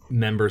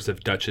members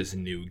of Dutch's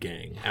new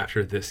gang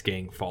after this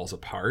gang falls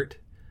apart,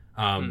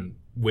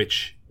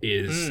 which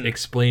is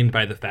explained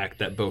by the fact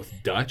that both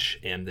Dutch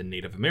and the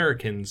Native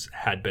Americans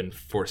had been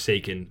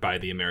forsaken by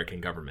the American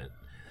government.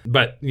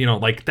 But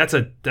that's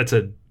a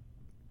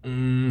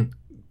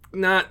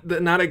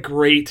not a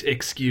great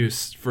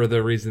excuse for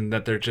the reason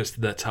that they're just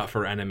the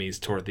tougher enemies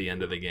toward the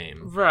end of the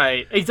game.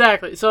 Right,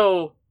 exactly.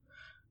 So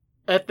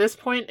at this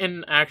point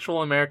in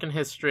actual American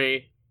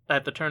history,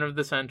 at the turn of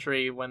the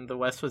century, when the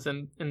West was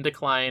in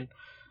decline,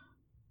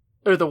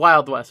 or the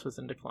Wild West was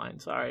in decline,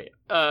 sorry,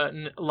 a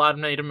lot of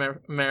Native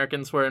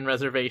Americans were in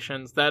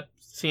reservations. That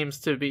seems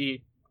to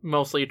be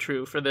mostly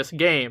true for this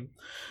game.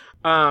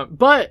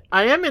 But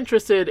I am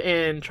interested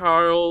in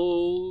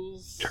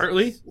Charlie?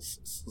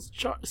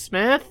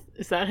 Smith?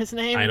 Is that his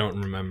name? I don't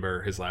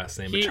remember his last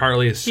name, but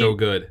Charlie is so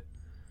good.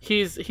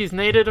 He's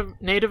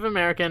Native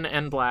American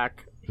and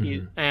black.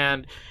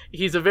 And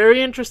he's a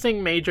very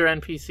interesting major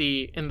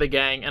NPC in the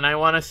gang, and I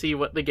want to see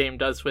what the game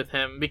does with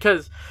him,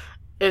 because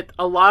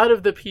a lot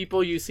of the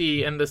people you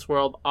see in this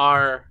world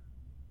are,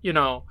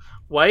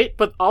 white,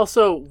 but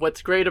also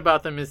what's great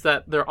about them is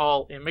that they're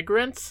all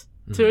immigrants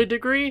to a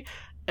degree,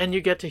 and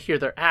you get to hear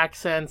their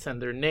accents and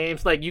their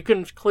names. Like, you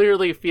can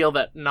clearly feel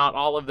that not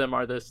all of them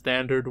are the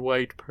standard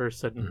white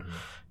person,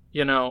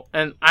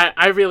 and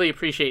I really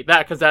appreciate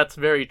that, because that's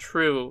very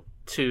true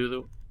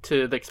to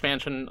the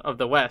expansion of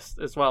the West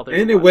as well.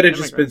 And it would have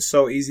just been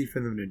so easy for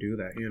them to do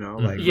that,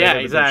 like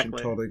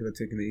exactly. Totally could have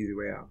taken the easy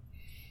way out.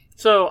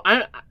 So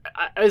I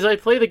as I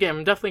play the game,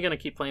 I'm definitely going to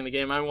keep playing the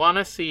game. I want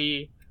to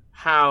see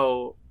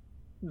how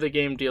the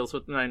game deals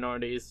with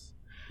minorities,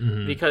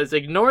 because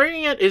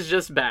ignoring it is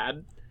just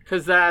bad.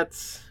 Because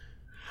that's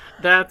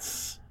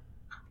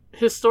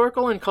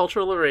historical and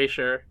cultural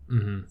erasure,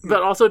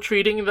 but also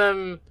treating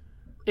them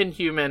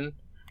inhuman,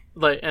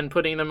 and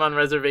putting them on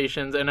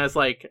reservations and as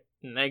like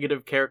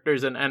negative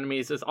characters and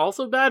enemies is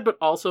also bad, but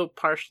also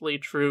partially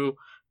true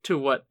to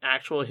what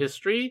actual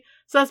history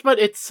says. But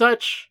it's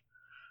such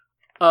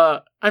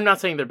I'm not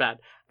saying they're bad,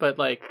 but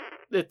like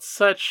it's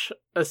such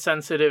a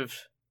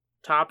sensitive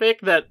topic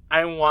that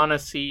I want to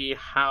see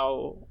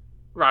how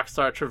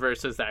Rockstar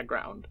traverses that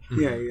ground.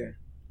 Yeah.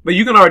 But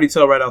you can already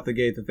tell right out the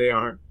gate that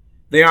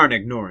they aren't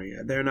ignoring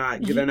it. They're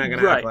not going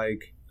to act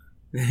like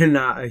they're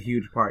not a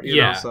huge part.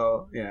 You know?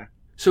 So yeah.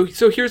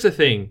 So here's the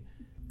thing.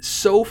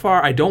 So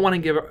far, I don't want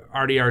to give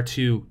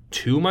RDR2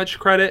 too much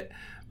credit,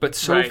 but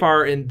so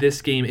far in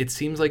this game, it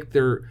seems like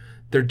they're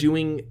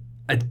doing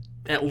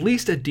at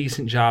least a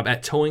decent job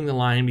at towing the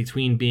line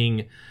between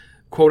being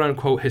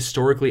quote-unquote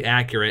historically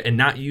accurate and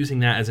not using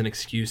that as an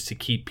excuse to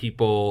keep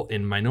people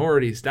in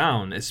minorities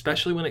down,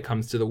 especially when it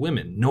comes to the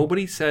women.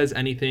 Nobody says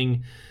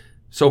anything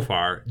so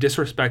far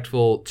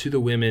disrespectful to the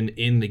women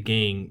in the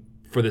game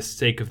for the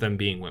sake of them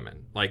being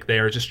women. Like, they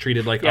are just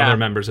treated like other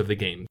members of the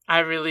game. I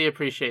really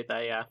appreciate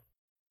that, yeah.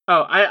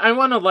 Oh, I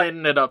want to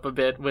lighten it up a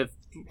bit with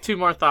 2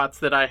 more thoughts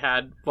that I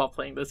had while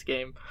playing this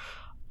game.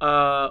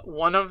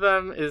 One of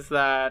them is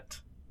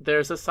that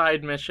there's a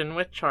side mission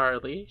with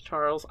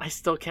Charles, I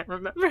still can't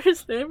remember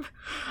his name,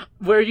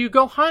 where you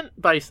go hunt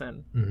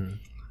bison.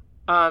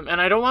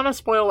 And I don't want to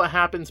spoil what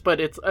happens, but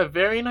it's a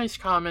very nice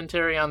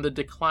commentary on the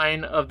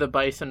decline of the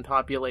bison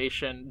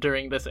population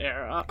during this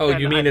era. Oh,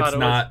 and you mean it's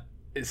not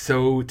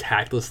so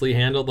tactlessly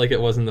handled like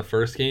it was in the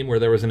first game, where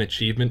there was an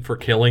achievement for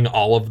killing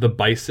all of the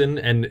bison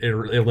and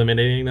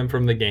eliminating them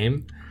from the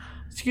game?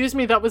 Excuse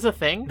me, that was a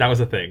thing? That was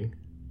a thing.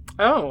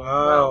 Oh,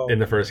 wow. In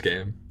the first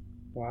game.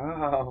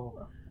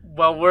 Wow.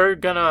 Well, we're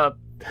gonna...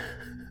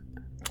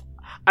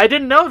 I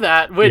didn't know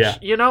that, which,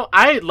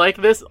 I like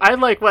this. I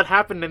like what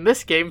happened in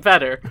this game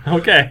better.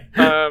 Okay.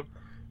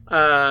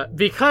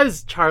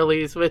 Because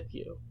Charlie's with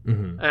you,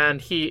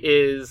 and he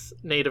is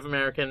Native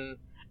American,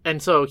 and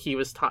so he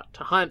was taught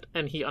to hunt,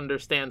 and he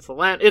understands the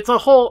land. It's a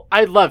whole...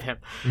 I love him.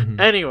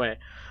 Anyway,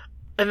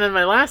 and then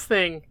my last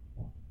thing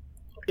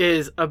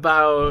is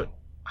about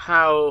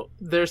how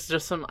there's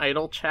just some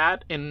idle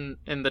chat in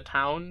the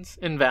towns,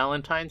 in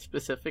Valentine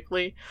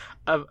specifically,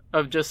 of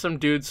just some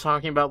dudes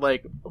talking about,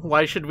 like,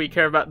 why should we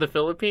care about the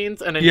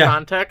Philippines? And in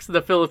context,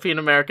 the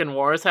Philippine-American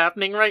War is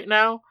happening right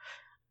now.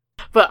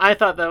 But I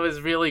thought that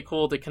was really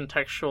cool to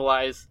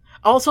contextualize.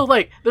 Also,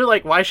 like, they're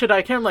like, why should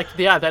I care? I'm like,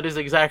 yeah, that is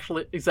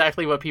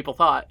exactly what people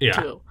thought,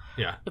 too.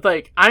 Yeah. It's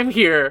like, I'm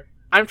here.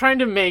 I'm trying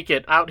to make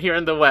it out here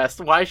in the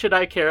West. Why should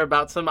I care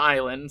about some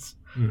islands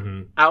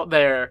out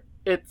there?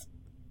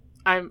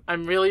 I'm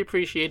really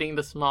appreciating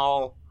the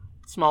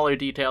smaller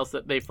details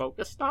that they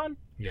focused on.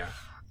 Yeah.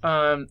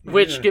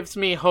 Which gives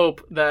me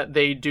hope that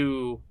they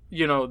do,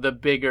 the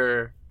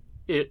bigger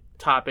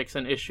topics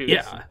and issues.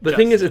 Yeah. The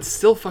thing is, it's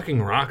still fucking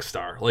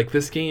Rockstar. Like,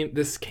 this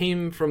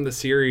came from the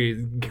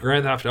series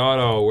Grand Theft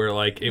Auto, where,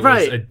 like, it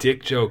was a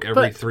dick joke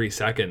every 3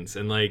 seconds.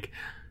 And, like,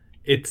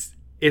 it's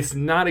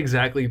not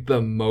exactly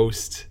the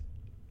most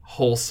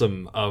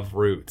wholesome of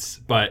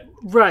roots. But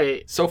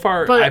so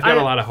far, I've got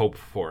a lot of hope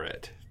for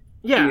it.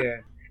 Yeah.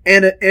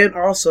 And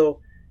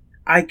also,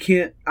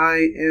 can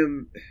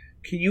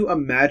you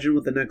imagine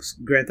what the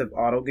next Grand Theft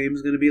Auto game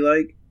is going to be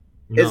like?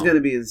 No. It's going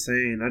to be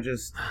insane. I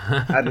just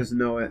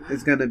know it.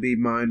 It's going to be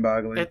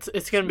mind-boggling.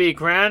 It's going to be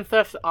Grand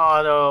Theft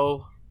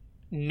Auto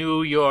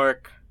New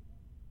York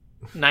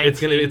 1960. It's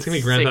going to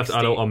be Grand Theft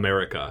Auto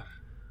America.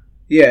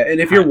 Yeah, and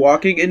if you're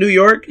walking in New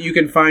York, you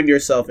can find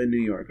yourself in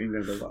New York in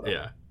Grand Theft Auto.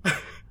 Yeah.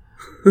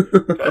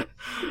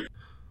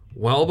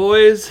 Well,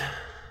 boys,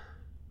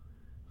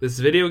 this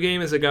video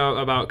game is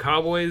about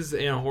cowboys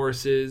and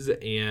horses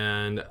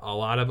and a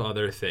lot of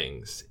other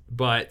things.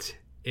 But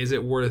is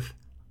it worth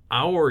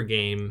our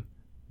game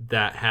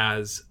that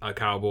has a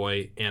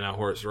cowboy and a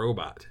horse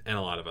robot and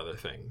a lot of other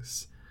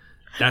things?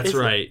 That's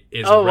right.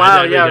 Is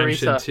Red Dead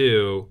Redemption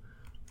 2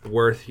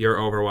 worth your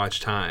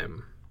Overwatch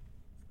time?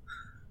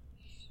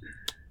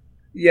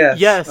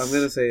 Yes. I'm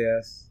going to say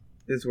yes.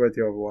 It's worth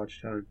your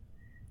Overwatch time.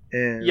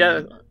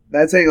 And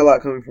that's saying a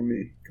lot coming from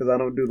me, because I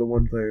don't do the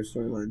one-player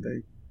storyline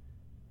thing.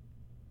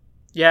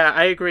 Yeah,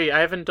 I agree. I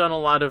haven't done a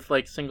lot of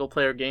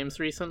single-player games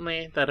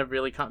recently that have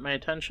really caught my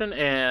attention,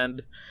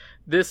 and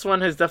this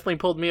one has definitely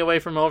pulled me away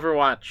from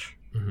Overwatch.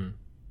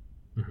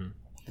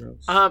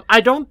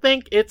 I don't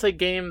think it's a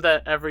game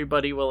that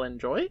everybody will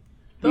enjoy,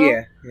 though.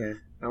 Yeah,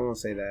 I won't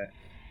say that.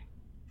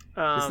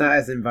 It's not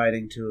as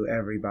inviting to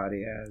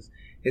everybody as...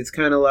 It's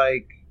I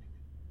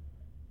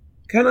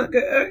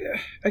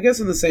guess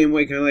in the same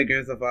way, kind of like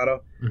Grand Theft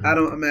Auto. I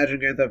don't imagine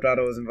Grand Theft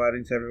Auto is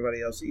inviting to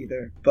everybody else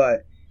either.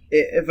 But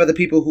for the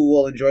people who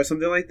will enjoy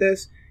something like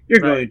this,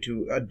 you're going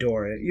to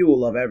adore it. You will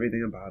love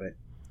everything about it.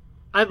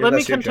 Let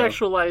me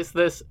contextualize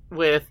this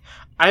with,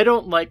 I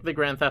don't like the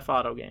Grand Theft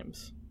Auto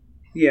games.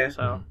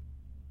 Yeah.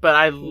 But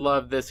I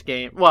love this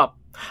game. Well,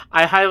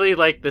 I highly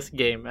like this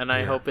game, and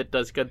I hope it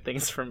does good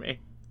things for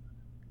me.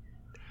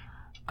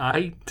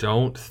 I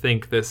don't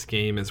think this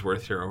game is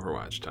worth your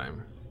Overwatch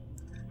time.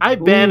 I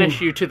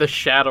banish you to the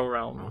Shadow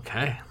Realm.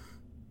 Okay.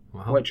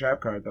 Well, What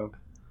trap card though?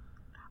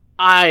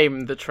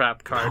 I'm the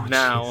trap card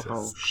now. Jesus.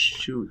 Oh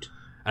shoot!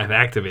 I've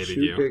activated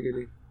Shoot, you.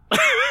 biggity.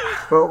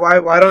 But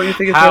why don't you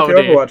think it's Howdy.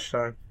 worth your Overwatch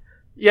time?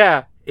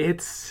 Yeah.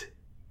 It's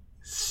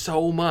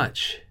so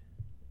much.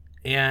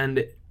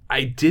 And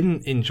I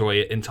didn't enjoy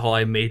it until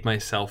I made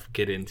myself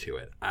get into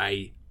it.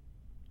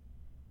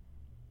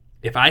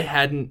 If I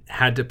hadn't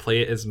had to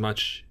play it as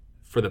much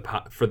for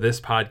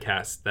this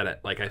podcast, that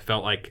I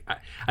felt like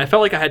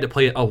I had to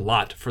play it a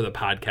lot for the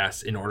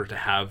podcast in order to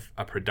have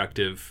a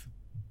productive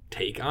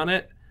take on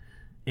it.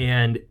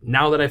 And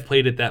now that I've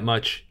played it that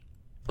much,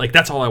 like,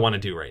 that's all I want to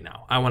do right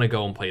now. I want to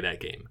go and play that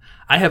game.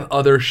 I have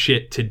other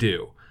shit to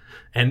do.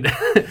 And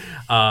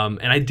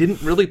and I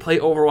didn't really play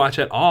Overwatch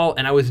at all,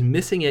 and I was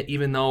missing it,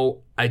 even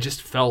though I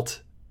just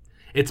felt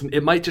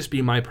it might just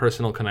be my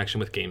personal connection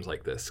with games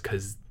like this,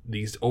 because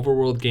these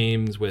overworld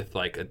games with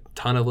like a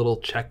ton of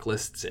little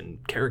checklists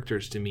and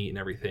characters to meet and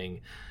everything,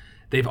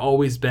 they've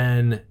always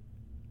been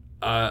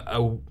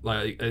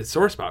a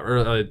sore spot or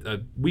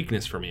a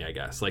weakness for me, I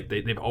guess. Like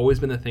they've always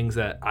been the things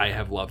that I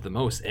have loved the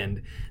most,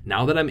 and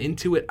now that I'm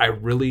into it, I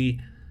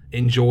really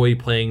enjoy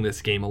playing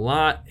this game a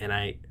lot. And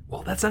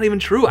well, that's not even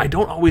true. I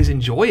don't always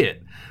enjoy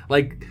it.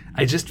 Like,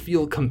 I just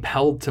feel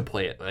compelled to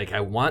play it. Like,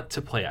 I want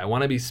to play it. I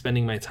want to be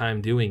spending my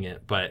time doing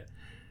it, but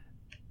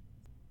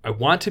I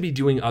want to be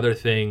doing other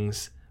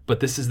things, but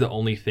this is the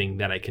only thing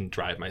that I can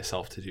drive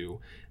myself to do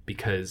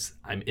because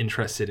I'm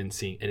interested in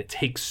seeing, and it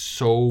takes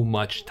so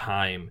much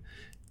time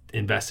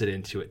invested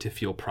into it to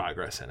feel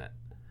progress in it.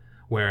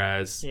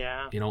 Whereas,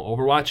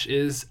 Overwatch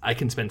is, I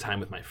can spend time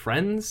with my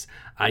friends.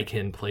 I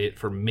can play it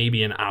for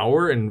maybe an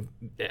hour and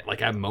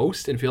like at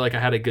most and feel like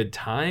I had a good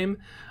time.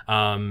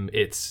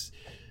 It's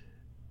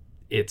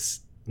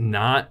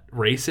not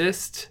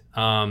racist.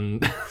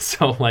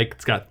 So like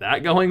it's got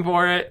that going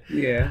for it.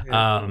 Yeah.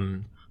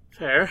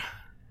 Fair.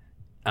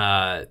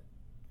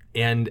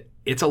 And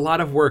it's a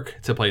lot of work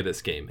to play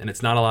this game, and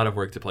it's not a lot of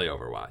work to play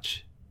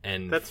Overwatch.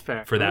 And that's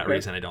fair. For that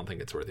reason, I don't think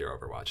it's worth your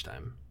Overwatch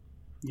time.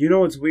 You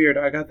know what's weird?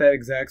 I got that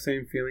exact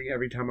same feeling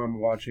every time I'm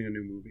watching a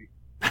new movie.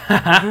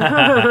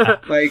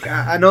 Like,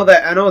 I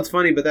know it's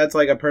funny, but that's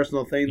like a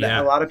personal thing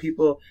that a lot of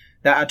people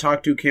that I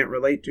talk to can't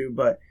relate to,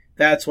 but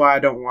that's why I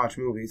don't watch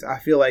movies. I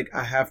feel like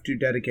I have to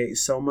dedicate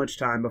so much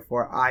time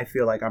before I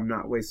feel like I'm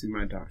not wasting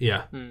my time.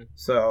 Yeah.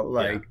 So,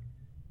 like,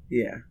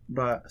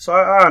 but, so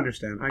I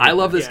understand. I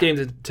love this game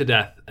to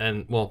death,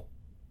 and, well,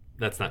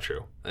 that's not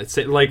true. It's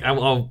like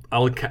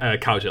I'll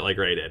couch it like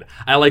Ray did.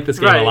 I like this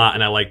game a lot,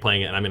 and I like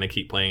playing it, and I'm going to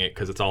keep playing it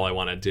because it's all I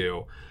want to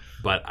do.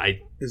 But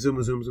zoom,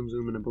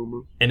 and a boom,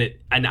 boom.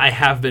 And I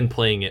have been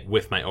playing it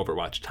with my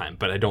Overwatch time,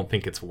 but I don't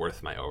think it's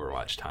worth my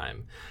Overwatch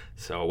time.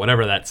 So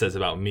whatever that says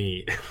about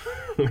me,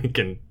 we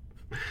can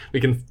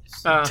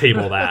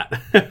table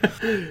that.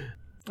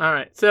 All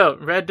right. So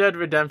Red Dead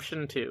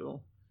Redemption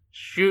 2,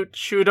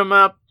 shoot 'em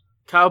up,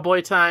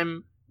 cowboy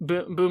time,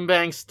 boom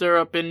bang, stir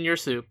up in your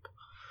soup.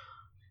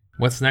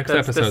 What's next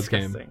episode's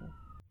game?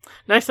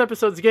 Next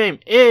episode's game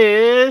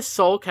is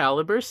Soul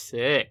Calibur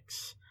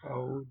 6.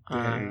 Oh,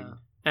 dang.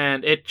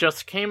 And it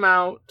just came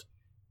out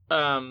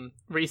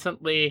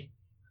recently,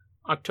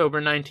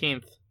 October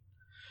 19th.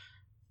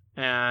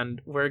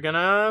 And we're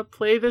gonna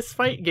play this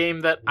fight game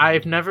that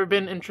I've never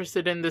been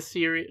interested in this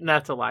series.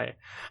 That's a lie.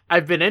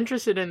 I've been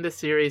interested in this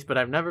series, but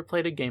I've never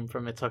played a game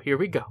from it, so here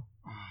we go.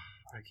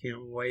 I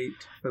can't wait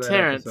for that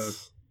Terrence,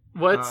 episode.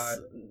 What's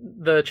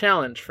the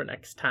challenge for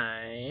next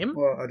time?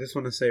 Well, I just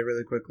want to say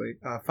really quickly,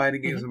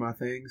 fighting games are my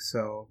thing,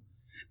 so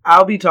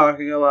I'll be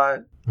talking a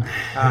lot.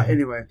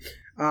 Anyway,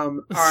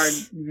 our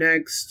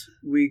next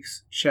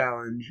week's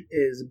challenge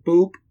is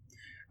Boop,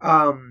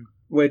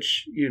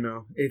 which,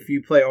 if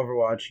you play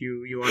Overwatch,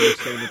 you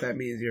understand what that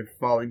means. You're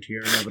falling to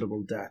your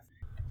inevitable death.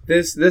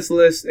 This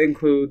list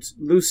includes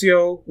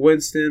Lucio,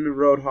 Winston,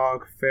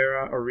 Roadhog,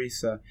 Pharah,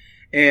 Orisa.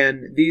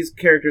 And these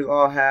characters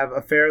all have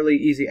a fairly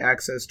easy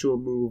access to a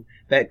move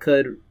that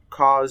could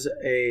cause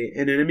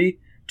an enemy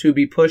to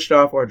be pushed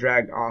off or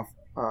dragged off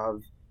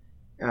of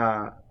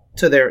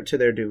to their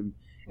doom,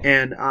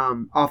 and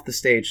off the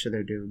stage to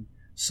their doom.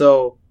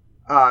 So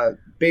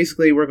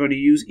basically, we're going to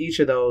use each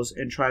of those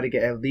and try to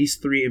get at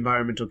least 3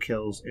 environmental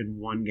kills in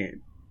one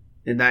game,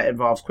 and that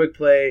involves quick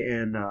play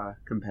and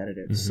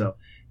competitive. Mm-hmm. So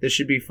this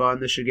should be fun.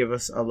 This should give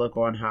us a look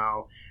on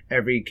how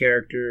every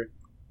character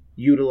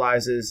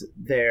utilizes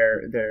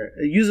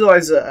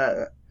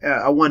a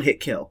one-hit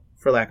kill,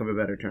 for lack of a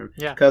better term.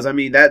 Yeah. Because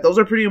those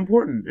are pretty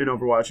important in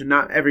Overwatch, and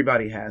not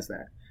everybody has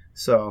that.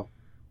 So,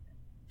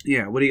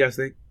 yeah. What do you guys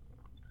think?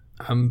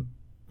 I'm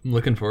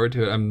looking forward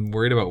to it. I'm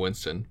worried about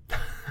Winston.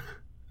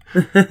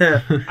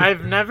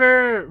 I've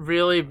never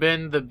really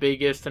been the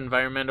biggest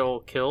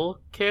environmental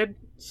kill kid,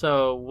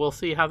 so we'll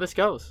see how this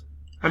goes.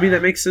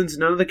 That makes sense.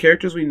 None of the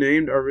characters we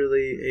named are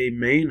really a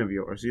main of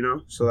yours,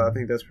 So I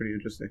think that's pretty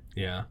interesting.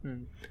 Yeah.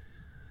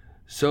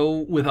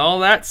 So with all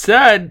that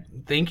said,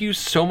 thank you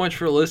so much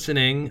for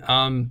listening.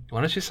 Why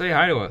don't you say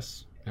hi to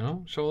us?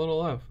 Show a little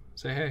love.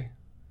 Say hey.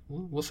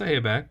 We'll say hey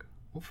back.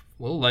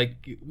 We'll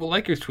like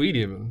your tweet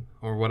even,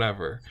 or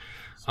whatever.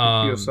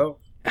 yourself.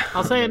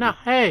 I'll say it now.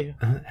 Hey.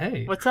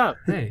 Hey. What's up?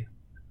 Hey.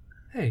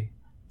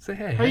 Say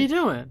hey. How you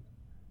doing?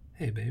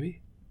 Hey,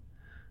 baby.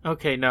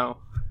 Okay, no.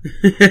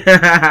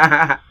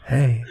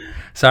 Hey.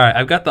 Sorry,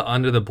 I've got the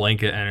under the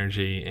blanket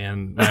energy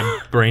and my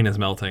brain is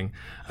melting.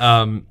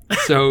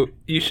 So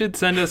you should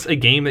send us a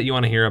game that you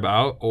want to hear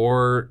about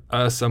or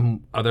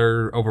some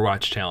other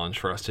Overwatch challenge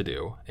for us to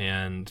do,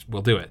 and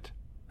we'll do it.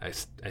 I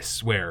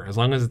swear, as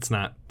long as it's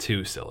not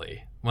too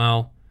silly.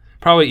 Well,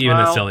 probably even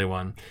a silly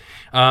one.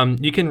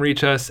 You can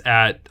reach us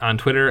on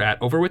Twitter at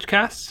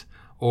OverWhitchcast,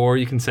 or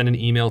you can send an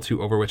email to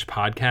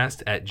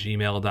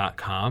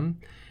overwhitchpodcast@gmail.com.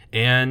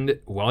 And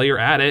while you're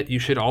at it, you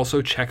should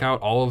also check out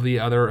all of the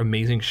other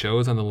amazing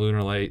shows on the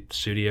Lunar Light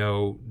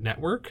Studio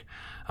network.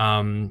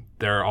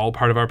 They're all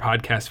part of our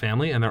podcast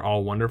family, and they're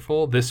all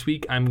wonderful. This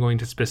week, I'm going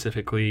to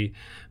specifically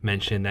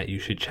mention that you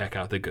should check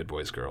out the Good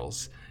Boys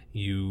Girls.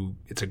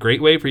 It's a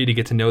great way for you to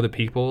get to know the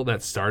people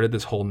that started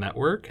this whole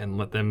network and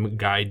let them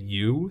guide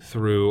you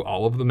through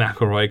all of the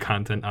McElroy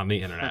content on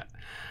the internet.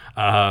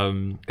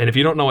 And if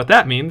you don't know what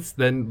that means,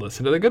 then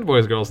listen to the Good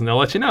Boys Girls, and they'll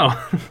let you know.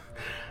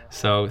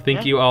 So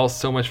thank you all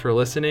so much for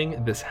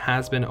listening. This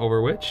has been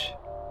OverWhich.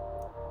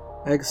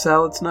 Egg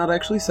salad's not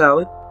actually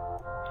salad.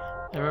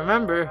 And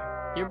remember,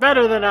 you're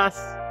better than us.